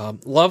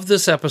 Love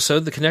this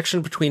episode. The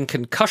connection between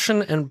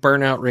concussion and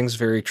burnout rings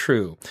very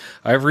true.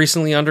 I've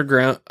recently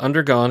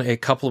undergone a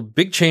couple of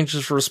big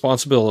changes for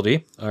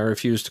responsibility. I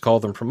refuse to call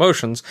them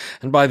promotions.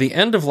 And by the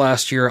end of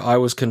last year, I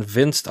was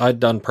convinced I'd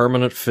done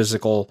permanent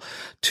physical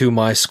to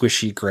my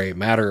squishy gray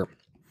matter.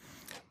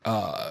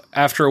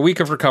 After a week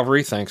of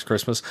recovery, thanks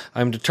Christmas,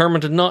 I'm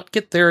determined to not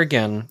get there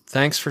again.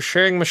 Thanks for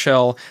sharing,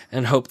 Michelle,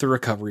 and hope the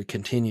recovery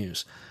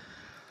continues.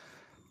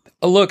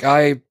 Look,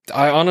 I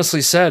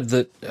honestly said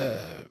that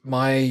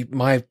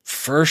my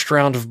first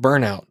round of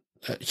burnout,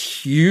 a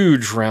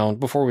huge round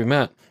before we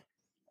met,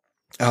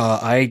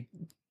 I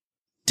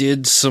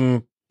did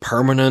some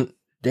permanent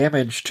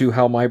damage to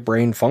how my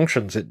brain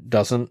functions. It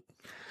doesn't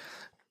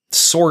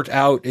sort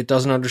out, it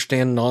doesn't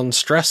understand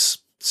non-stress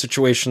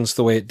situations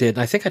the way it did.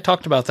 And I think I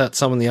talked about that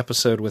some in the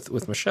episode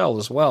with Michelle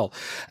as well.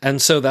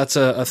 And so that's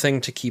a thing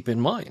to keep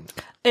in mind.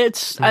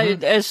 It's,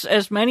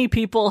 as many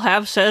people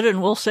have said and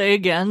will say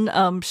again,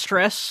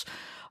 stress,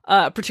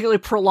 particularly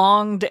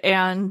prolonged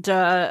and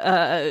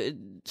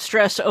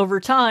stress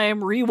over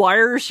time,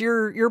 rewires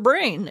your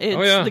brain.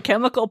 It's the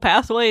chemical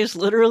pathways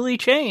literally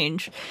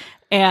change.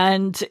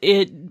 And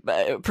it,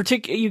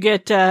 you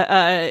get,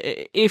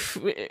 if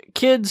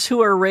kids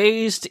who are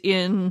raised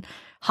in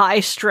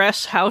high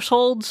stress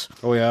households,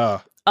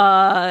 your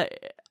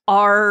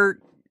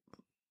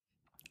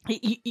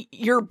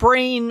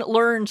brain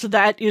learns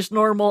that is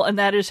normal and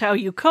that is how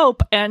you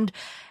cope, and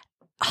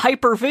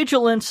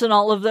hypervigilance and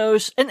all of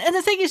those. And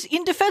the thing is,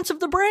 in defense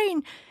of the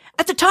brain,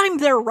 at the time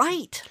they're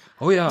right.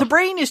 Oh yeah. The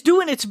brain is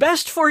doing its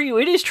best for you.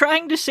 It is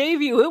trying to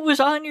save you. It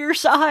was on your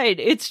side.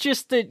 It's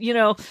just that,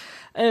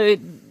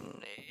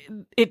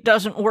 it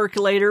doesn't work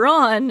later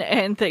on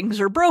and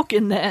things are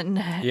broken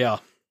then. Yeah.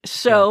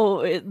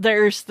 So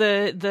there's stuff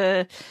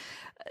gets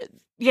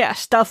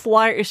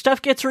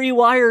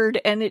rewired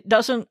and it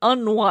doesn't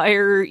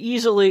unwire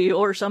easily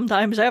or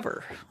sometimes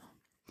ever.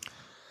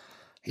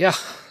 Yeah.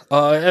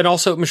 And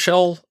also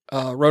Michelle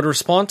wrote a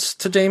response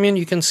to Damien.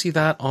 You can see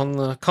that on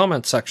the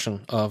comment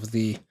section of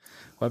the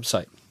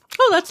website.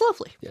 Oh, that's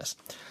lovely. Yes.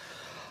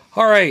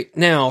 All right.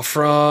 Now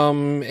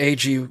from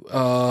A.G.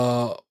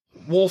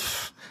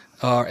 Wolf,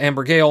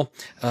 Amber Gale,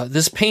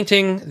 this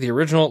painting, the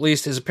original at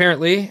least, is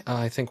apparently,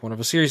 I think, one of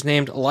a series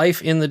named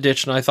Life in the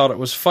Ditch, and I thought it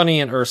was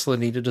funny, and Ursula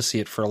needed to see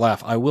it for a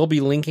laugh. I will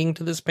be linking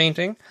to this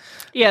painting.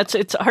 Yeah,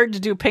 it's hard to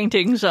do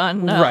paintings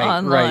on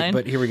online. Right,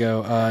 but here we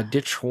go.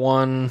 Ditch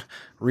 1,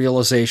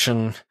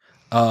 Realization.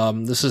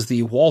 This is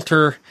the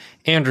Walter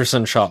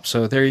Anderson shop,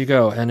 so there you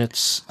go. And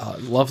it's a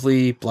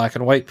lovely black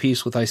and white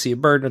piece with I see a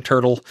bird and a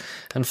turtle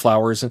and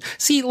flowers. And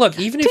see, look,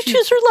 even if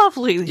ditches are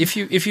lovely. If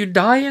you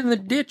die in the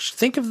ditch,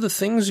 think of the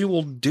things you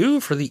will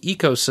do for the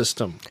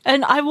ecosystem.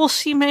 And I will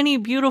see many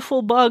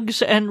beautiful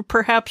bugs and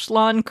perhaps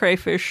lawn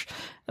crayfish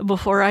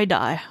before I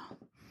die.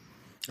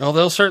 Oh,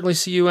 they'll certainly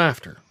see you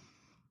after.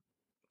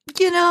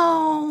 You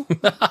know.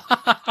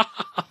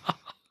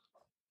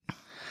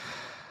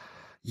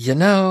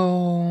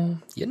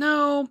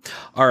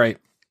 All right.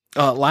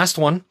 Last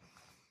one,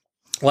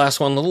 a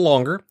little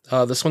longer.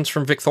 This one's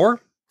from Vic Thor.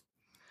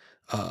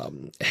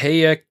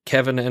 Hey,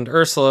 Kevin and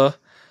Ursula.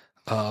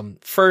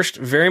 First,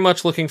 very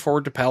much looking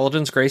forward to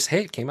Paladin's Grace.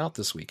 Hey, it came out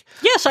this week.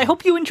 Yes, I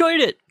hope you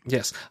enjoyed it.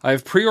 Yes,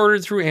 I've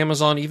pre-ordered through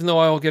Amazon, even though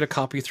I will get a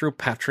copy through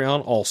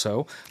Patreon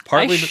also.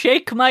 I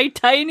shake my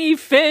tiny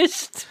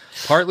fist.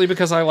 Partly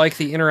because I like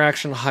the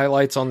interaction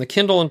highlights on the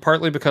Kindle, and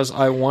partly because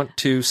I want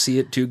to see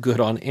it do good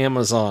on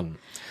Amazon.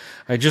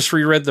 I just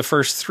reread the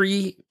first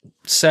 3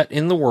 set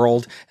in the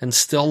world and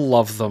still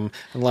love them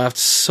and laughed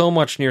so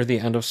much near the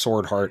end of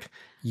Swordheart.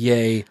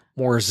 Yay,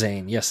 more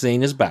Zane. Yes,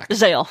 Zane is back.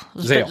 Zale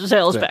is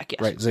back, yes.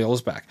 Right, Zale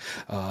is back.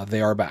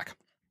 They are back.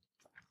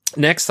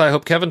 Next, I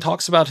hope Kevin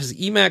talks about his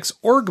Emacs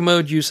org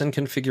mode use and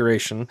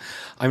configuration.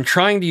 I'm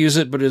trying to use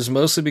it, but it is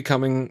mostly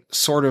becoming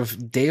sort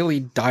of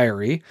daily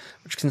diary,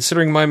 which,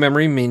 considering my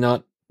memory, may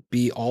not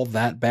be all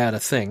that bad a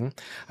thing.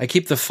 I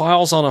keep the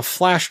files on a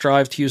flash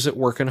drive to use at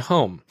work and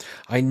home.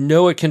 I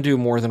know it can do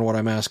more than what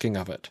I'm asking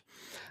of it.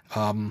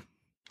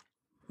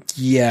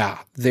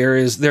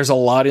 There's a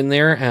lot in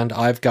there, and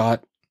I've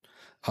got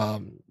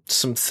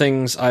some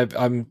things.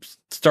 I'm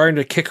starting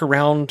to kick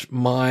around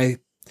my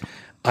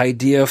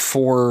idea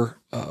for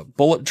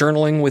bullet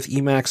journaling with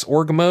Emacs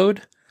org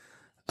mode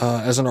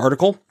as an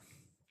article.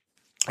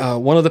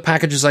 One of the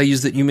packages I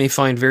use that you may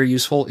find very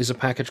useful is a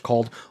package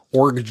called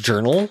org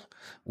journal,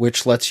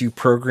 which lets you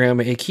program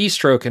a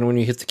keystroke, and when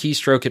you hit the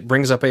keystroke, it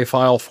brings up a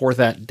file for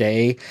that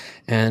day,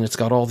 and it's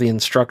got all the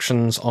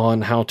instructions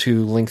on how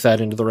to link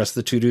that into the rest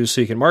of the to-dos, so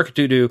you can mark a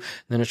to-do, and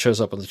then it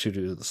shows up on the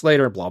to-do list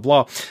later, blah,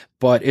 blah.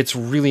 But it's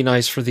really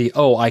nice for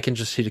I can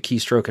just hit a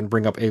keystroke and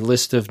bring up a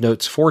list of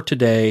notes for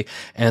today,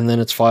 and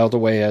then it's filed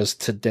away as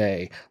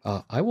today.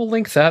 I will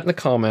link that in the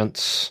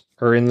comments,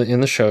 or in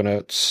the show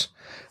notes,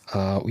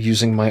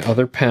 using my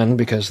other pen,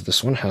 because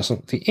this one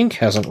the ink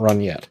hasn't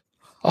run yet.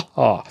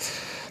 Ha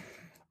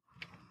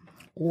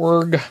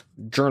Org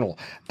journal.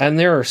 And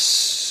there are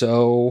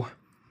so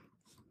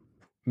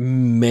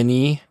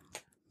many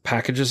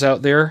packages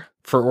out there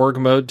for org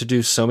mode to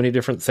do so many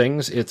different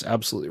things. It's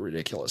absolutely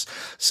ridiculous.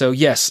 So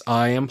yes,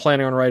 I am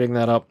planning on writing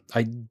that up.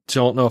 I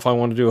don't know if I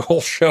want to do a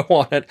whole show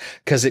on it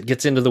because it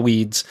gets into the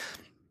weeds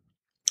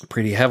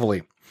pretty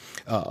heavily.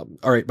 All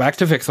right, back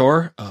to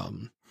Victor.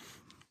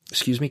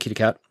 Excuse me, kitty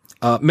cat.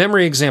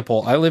 Memory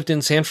example. I lived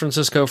in San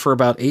Francisco for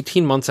about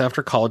 18 months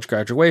after college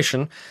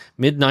graduation,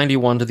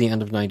 mid-91 to the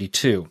end of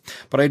 92.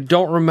 But I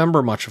don't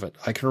remember much of it.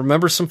 I can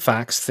remember some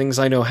facts, things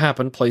I know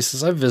happened,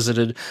 places I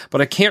visited,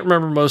 but I can't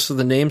remember most of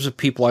the names of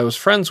people I was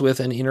friends with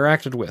and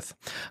interacted with.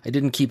 I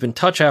didn't keep in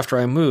touch after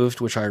I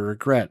moved, which I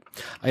regret.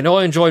 I know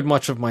I enjoyed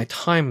much of my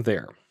time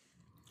there.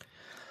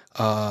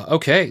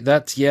 Okay,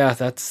 that's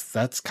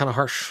kind of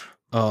harsh.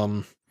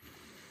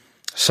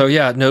 So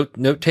yeah,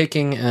 note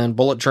taking and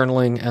bullet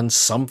journaling and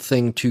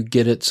something to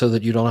get it so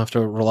that you don't have to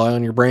rely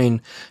on your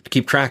brain to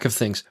keep track of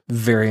things.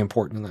 Very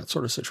important in that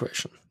sort of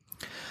situation.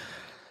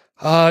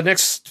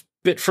 Next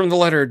bit from the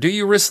letter. Do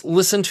you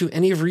listen to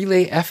any of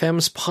Relay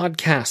FM's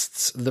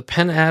podcasts? The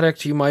Pen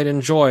Addict you might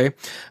enjoy.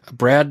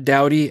 Brad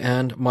Dowdy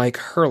and Mike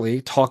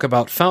Hurley talk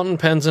about fountain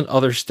pens and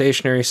other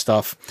stationery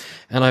stuff.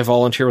 And I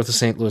volunteer with the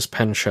St. Louis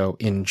Pen Show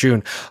in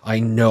June. I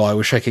know, I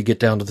wish I could get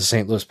down to the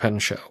St. Louis Pen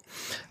Show.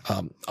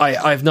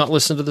 I've not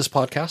listened to this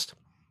podcast.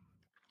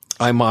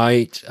 I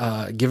might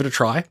give it a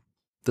try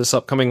this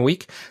upcoming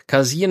week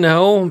because, you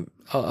know,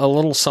 a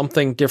little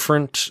something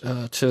different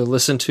to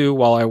listen to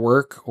while I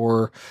work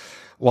or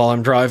while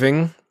I'm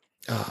driving,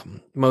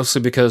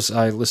 mostly because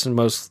I listen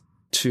most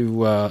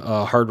to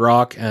hard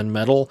rock and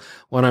metal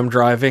when I'm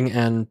driving,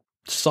 and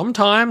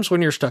sometimes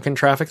when you're stuck in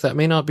traffic, that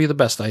may not be the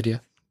best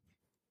idea.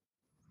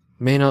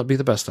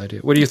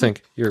 What do you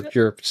think?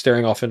 You're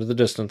staring off into the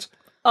distance.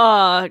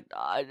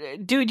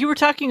 Dude, you were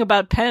talking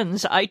about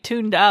pens. I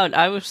tuned out.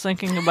 I was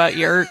thinking about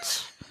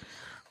yurts.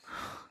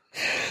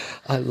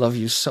 I love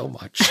you so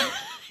much.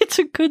 It's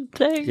a good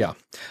thing. Yeah.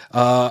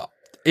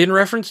 In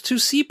reference to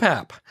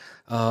CPAP,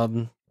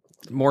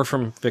 more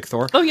from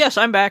Victor. Oh, yes,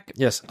 I'm back.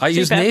 Yes, I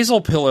use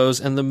nasal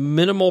pillows and the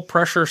minimal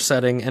pressure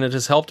setting, and it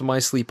has helped my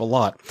sleep a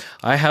lot.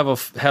 I had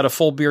a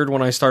full beard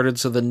when I started,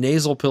 so the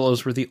nasal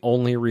pillows were the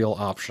only real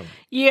option.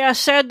 Yeah,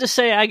 sad to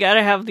say, I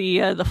gotta have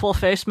the full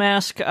face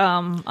mask.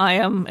 I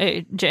am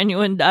a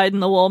genuine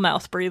dyed-in-the-wool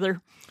mouth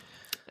breather.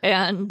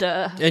 And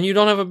you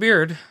don't have a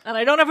beard. And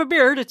I don't have a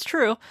beard, it's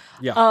true.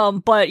 Yeah.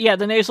 But yeah,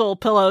 the nasal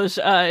pillows,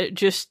 I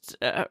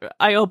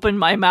open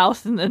my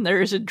mouth and then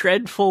there's a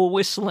dreadful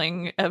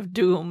whistling of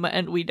doom,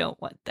 and we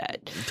don't want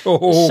that.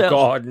 Oh, so,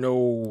 God,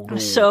 no.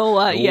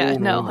 So,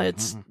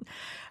 it's...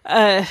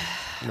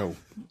 no.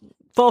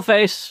 Full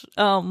face.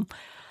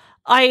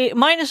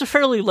 Mine is a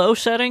fairly low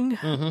setting,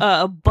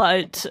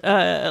 but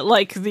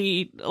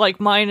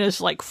mine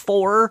is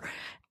 4.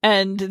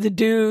 And the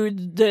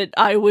dude that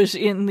I was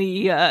in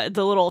the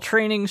little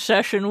training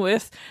session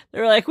with,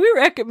 they're like, we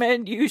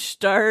recommend you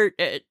start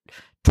at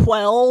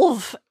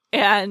 12.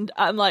 And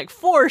I'm like,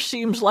 4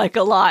 seems like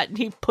a lot. And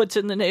he puts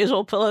in the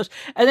nasal pillows.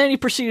 And then he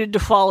proceeded to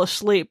fall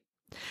asleep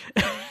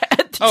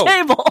at the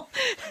table.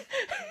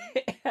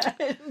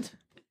 And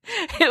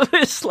it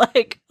was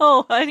like,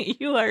 oh, honey,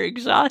 you are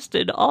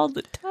exhausted all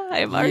the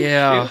time, aren't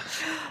you?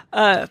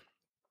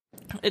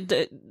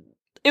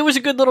 It was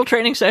a good little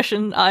training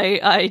session.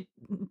 I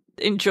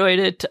enjoyed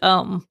it.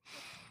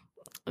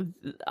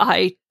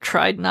 I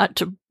tried not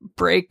to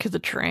break the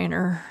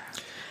trainer.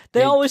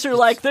 They always are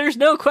like, there's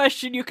no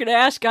question you can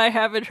ask I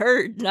haven't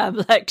heard. And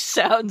I'm like,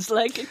 sounds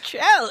like a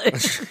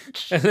challenge.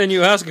 And then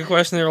you ask a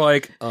question, they're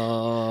like,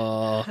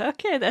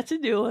 okay, that's a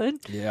new one.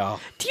 Yeah.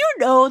 Do you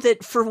know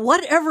that for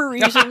whatever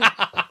reason,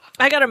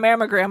 I got a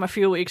mammogram a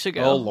few weeks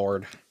ago. Oh,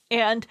 Lord.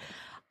 And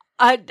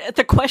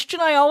the question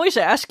I always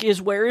ask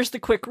is, where is the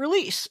quick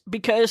release?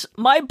 Because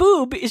my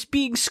boob is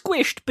being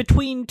squished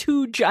between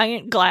 2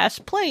 giant glass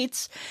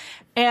plates,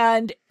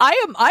 and I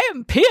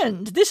am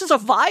pinned. This is a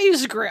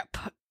vise grip.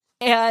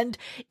 And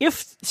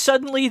if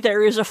suddenly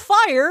there is a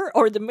fire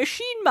or the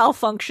machine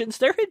malfunctions,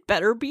 there had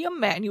better be a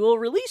manual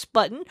release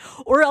button,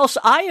 or else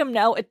I am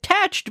now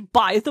attached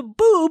by the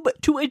boob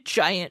to a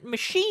giant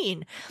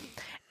machine.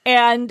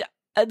 And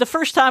the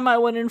first time I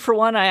went in for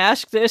one, I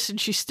asked this,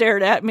 and she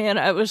stared at me, and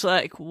I was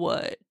like,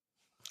 what?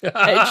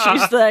 And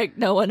she's like,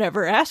 no one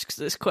ever asks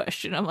this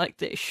question. I'm like,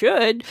 they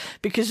should,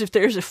 because if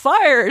there's a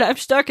fire and I'm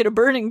stuck in a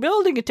burning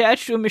building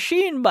attached to a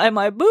machine by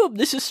my boob,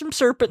 this is some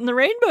Serpent in the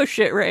Rainbow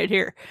shit right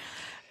here.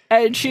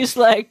 And she's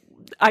like,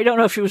 I don't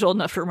know if she was old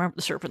enough to remember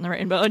the Serpent in the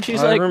Rainbow. And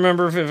she's like, I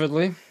remember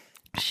vividly.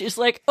 She's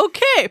like,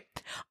 okay,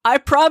 I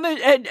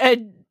promise.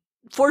 And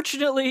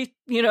fortunately,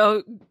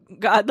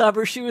 God love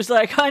her, she was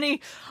like,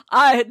 honey,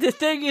 the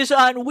thing is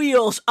on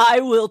wheels.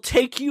 I will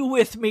take you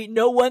with me.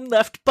 No one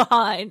left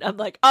behind. I'm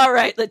like, all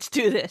right, let's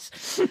do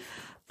this.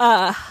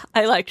 I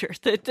liked her.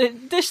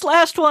 This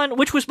last one,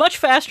 which was much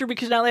faster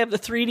because now they have the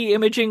 3D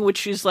imaging,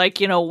 which is like,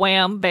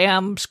 wham,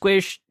 bam,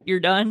 squish, you're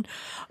done.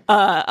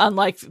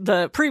 Unlike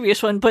the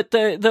previous one. But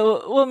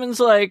the woman's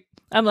like,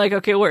 I'm like,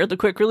 okay, where are the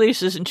quick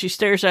releases? And she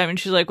stares at me and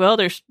she's like, well,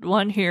 there's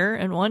one here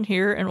and one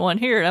here and one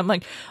here. And I'm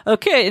like,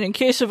 okay. And in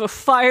case of a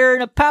fire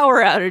and a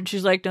power outage,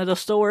 she's like, no, they'll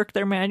still work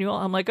their manual.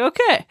 I'm like,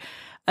 okay.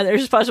 And they're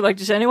just pausing, like,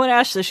 does anyone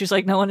ask this? She's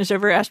like, no one has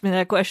ever asked me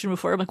that question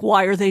before. I'm like,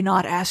 why are they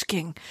not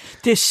asking?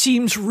 This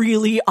seems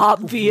really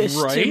obvious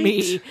to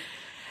me.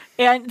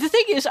 And the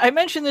thing is, I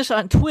mentioned this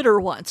on Twitter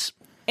once,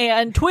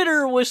 and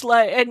Twitter was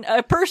like, and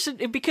a person,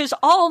 because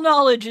all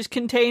knowledge is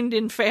contained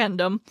in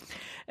fandom,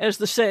 as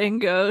the saying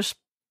goes,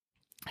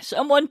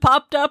 someone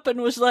popped up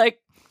and was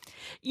like,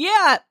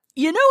 yeah,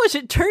 you know, as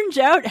it turns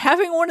out,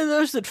 having one of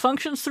those that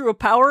functions through a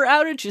power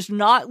outage is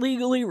not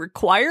legally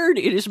required.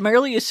 It is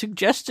merely a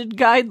suggested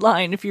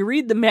guideline. If you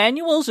read the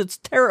manuals, it's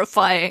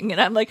terrifying. And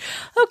I'm like,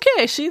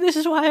 okay, see, this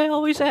is why I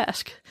always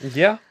ask.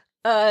 Yeah.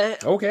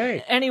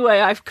 Okay.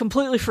 Anyway, I've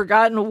completely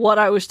forgotten what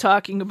I was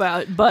talking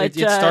about, but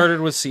it started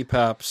with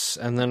CPAPs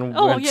and then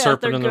went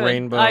Serpent in the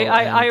Rainbow.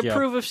 I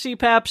approve of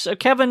CPAPs.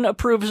 Kevin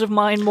approves of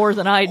mine more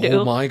than I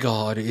do. Oh my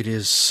God, it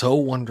is so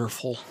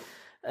wonderful.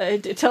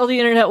 Tell the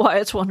internet why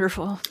it's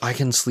wonderful. I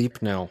can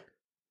sleep now.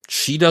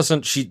 She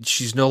doesn't.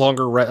 She's no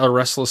longer a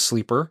restless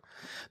sleeper.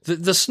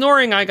 The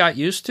snoring I got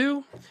used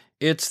to.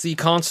 It's the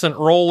constant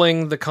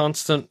rolling, the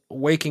constant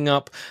waking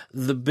up,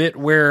 the bit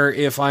where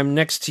if I'm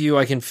next to you,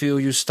 I can feel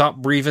you stop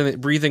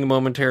breathing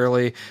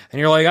momentarily, and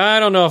you're like, I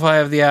don't know if I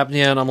have the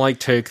apnea, and I'm like,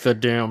 take the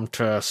damn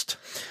test.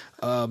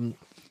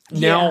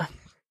 Now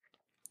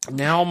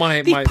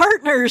my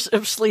partners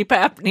of sleep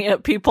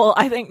apnea people,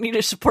 I think, need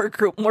a support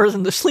group more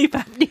than the sleep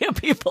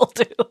apnea people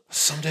do.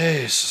 Some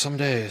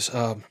days.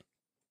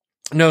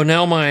 No,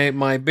 now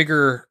my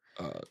bigger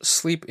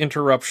sleep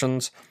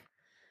interruptions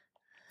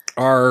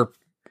are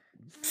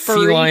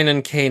furry. Feline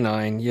and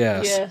canine.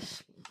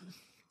 Yes.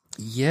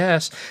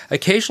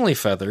 Occasionally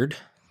feathered.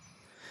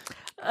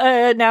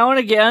 Now and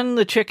again,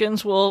 the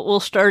chickens will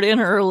start in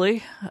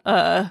early.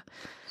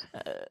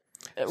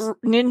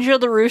 Ninja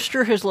the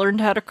rooster has learned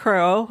how to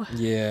crow.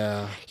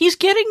 Yeah. He's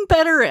getting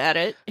better at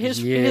it. His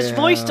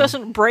voice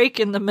doesn't break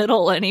in the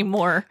middle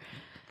anymore.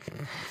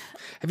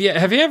 Have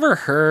you ever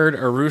heard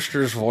a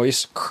rooster's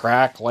voice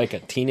crack like a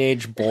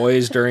teenage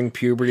boy's during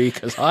puberty?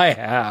 Because I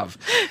have.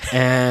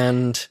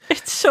 And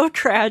it's so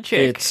tragic.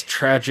 It's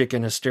tragic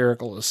and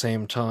hysterical at the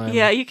same time.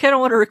 Yeah, you kind of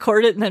want to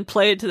record it and then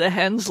play it to the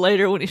hens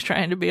later when he's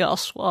trying to be all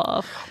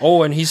suave.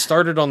 Oh, and he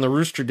started on the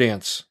rooster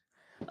dance.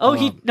 Oh,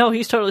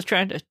 he's totally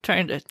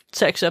trying to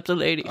sex up the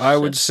ladies. I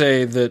would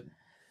say that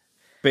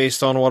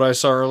based on what I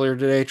saw earlier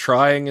today,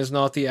 trying is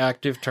not the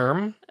active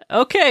term.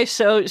 Okay,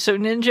 so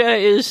Ninja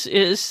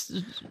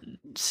is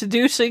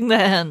seducing the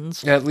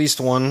hens. At least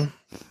one.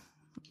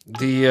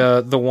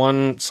 The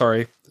one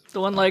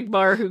leg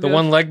bar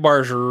one leg bar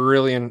is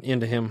really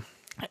into him.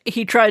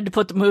 He tried to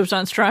put the moves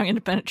on Strong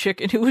Independent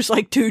Chicken, who was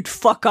like, dude,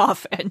 fuck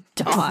off and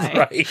die.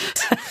 Right.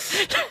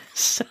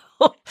 So,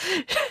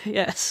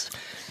 yes.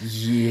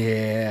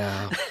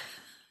 Yeah.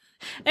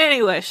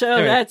 Anyway,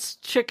 that's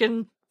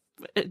chicken.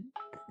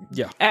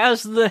 Yeah.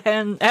 As the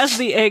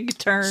egg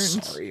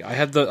turns. Sorry, I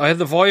had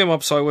the volume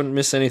up so I wouldn't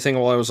miss anything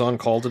while I was on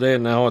call today,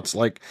 and now it's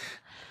like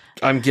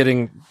I'm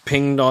getting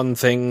pinged on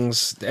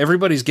things.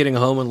 Everybody's getting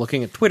home and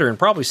looking at Twitter and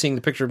probably seeing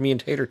the picture of me and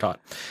Tater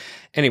Tot.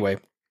 Anyway.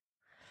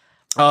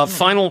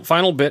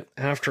 Final bit.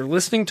 After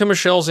listening to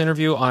Michelle's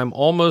interview, I'm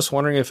almost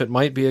wondering if it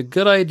might be a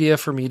good idea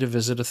for me to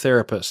visit a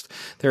therapist.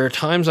 There are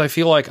times I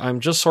feel like I'm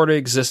just sort of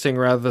existing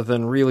rather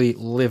than really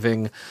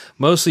living,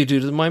 mostly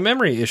due to my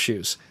memory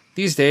issues.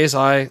 These days,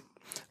 I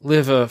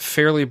live a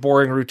fairly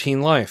boring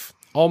routine life,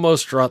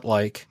 almost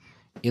drut-like,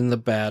 in the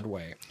bad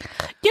way.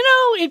 You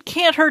know, it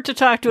can't hurt to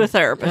talk to a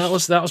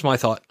therapist. That was my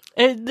thought.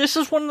 This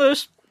is one of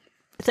those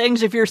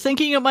things, if you're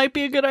thinking it might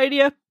be a good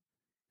idea,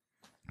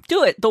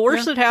 do it. The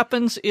worst that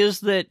happens is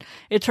that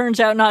it turns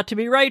out not to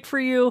be right for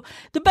you.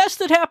 The best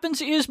that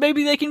happens is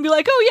maybe they can be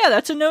like, oh yeah,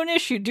 that's a known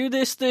issue. Do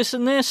this, this,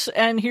 and this,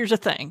 and here's a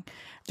thing.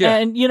 Yeah.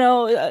 And, you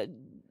know,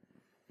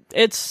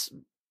 it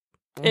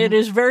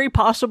is very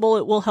possible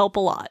it will help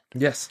a lot.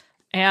 Yes.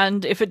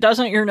 And if it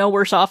doesn't, you're no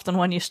worse off than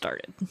when you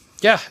started.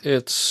 Yeah,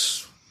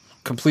 it's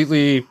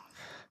completely,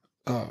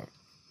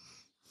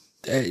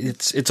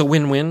 it's a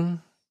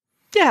win-win.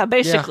 Yeah,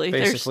 basically. Yeah,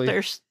 basically.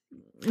 There's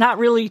not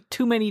really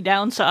too many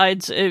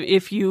downsides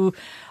if you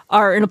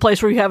are in a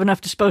place where you have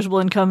enough disposable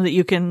income that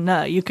you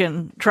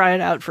can try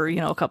it out for,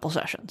 a couple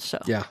sessions. So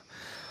yeah.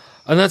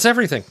 And that's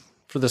everything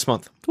for this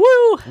month.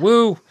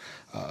 Woo!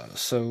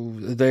 So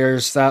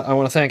there's that. I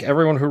want to thank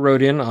everyone who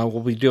wrote in. I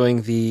will be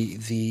doing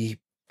the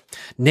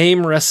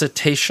name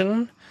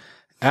recitation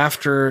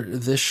after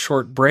this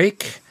short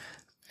break,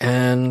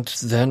 and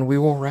then we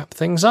will wrap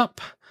things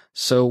up.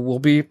 So we'll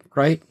be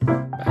right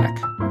back.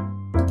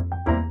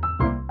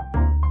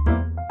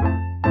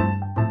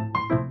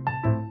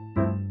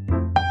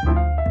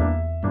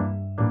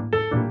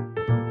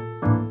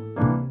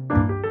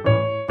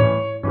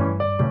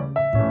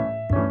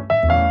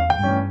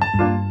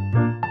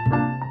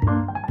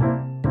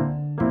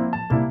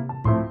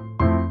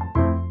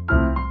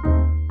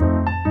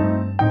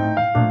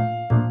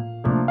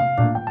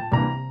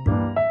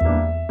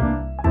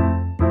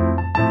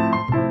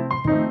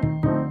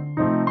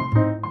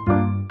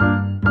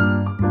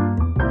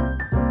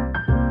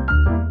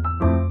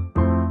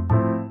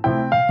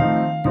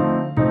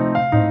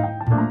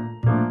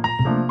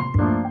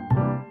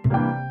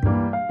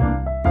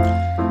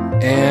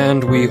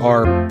 And we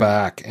are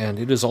back, and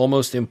it is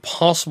almost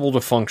impossible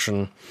to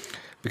function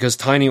because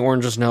Tiny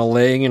Orange is now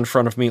laying in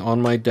front of me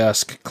on my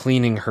desk,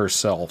 cleaning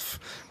herself,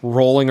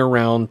 rolling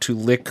around to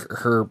lick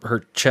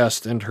her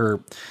chest and her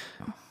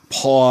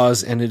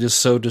paws, and it is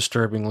so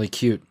disturbingly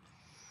cute.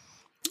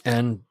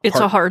 And it's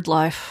a hard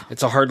life.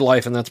 It's a hard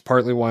life, and that's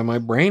partly why my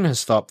brain has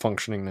stopped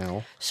functioning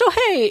now. So,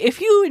 hey, if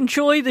you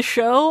enjoy the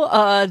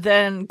show,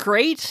 then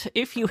great.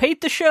 If you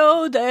hate the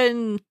show,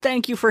 then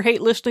thank you for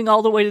hate listening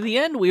all the way to the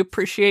end. We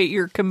appreciate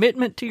your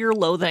commitment to your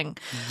loathing.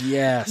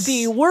 Yes.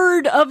 The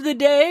word of the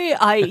day,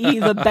 i.e.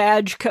 the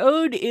badge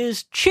code,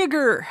 is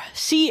Chigger.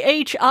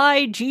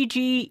 Chigger.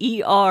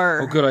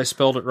 Oh, good. I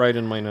spelled it right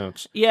in my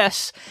notes.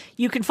 Yes.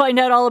 You can find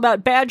out all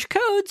about badge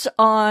codes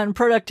on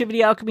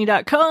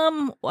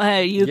productivityalchemy.com.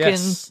 You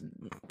can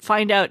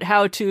find out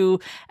how to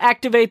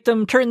activate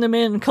them, turn them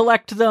in,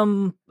 collect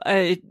them,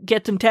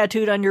 get them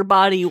tattooed on your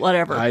body,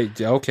 whatever.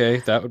 Okay,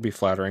 that would be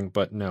flattering,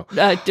 but no.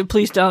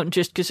 Please don't,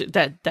 just because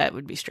that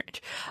would be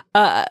strange.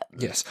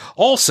 Yes.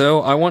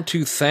 Also, I want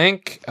to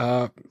thank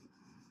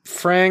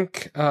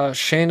Frank,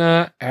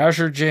 Shayna,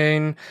 Azure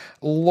Jane,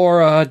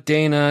 Laura,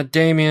 Dana,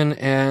 Damien,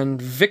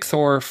 and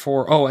Victor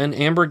and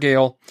Amber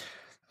Gale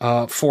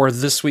for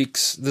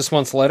this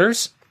month's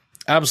letters.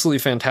 Absolutely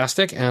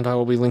fantastic, and I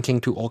will be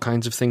linking to all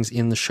kinds of things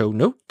in the show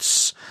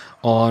notes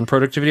on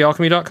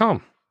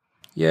productivityalchemy.com.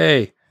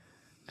 Yay.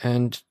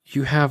 And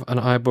you have an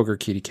eye booger,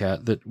 kitty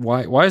cat.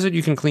 Why is it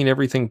you can clean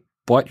everything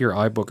but your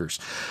eye boogers?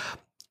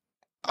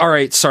 All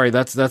right, sorry,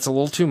 that's a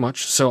little too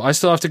much. So I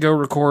still have to go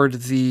record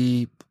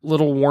the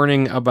little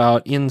warning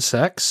about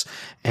insects,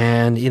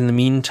 and in the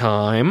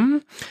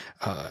meantime,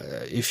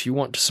 if you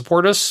want to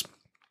support us,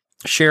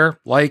 share,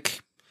 like,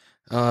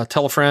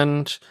 tell a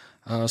friend,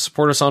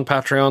 support us on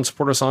Patreon,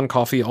 support us on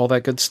Coffee, all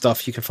that good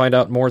stuff. You can find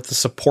out more at the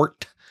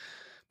support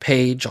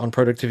page on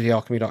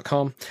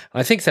productivityalchemy.com. And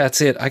I think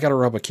that's it. I got to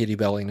rub a kitty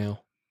belly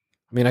now.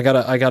 I mean, I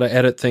gotta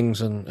edit things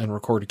and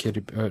record a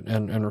kitty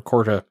and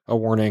record a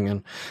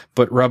warning,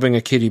 but rubbing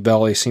a kitty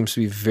belly seems to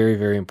be very,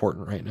 very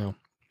important right now.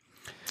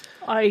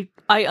 I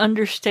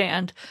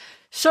understand.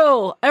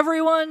 So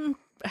everyone,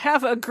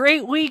 have a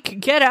great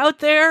week. Get out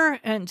there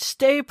and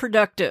stay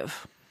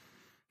productive.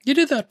 You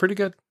did that pretty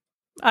good.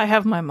 I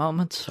have my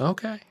moments.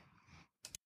 Okay.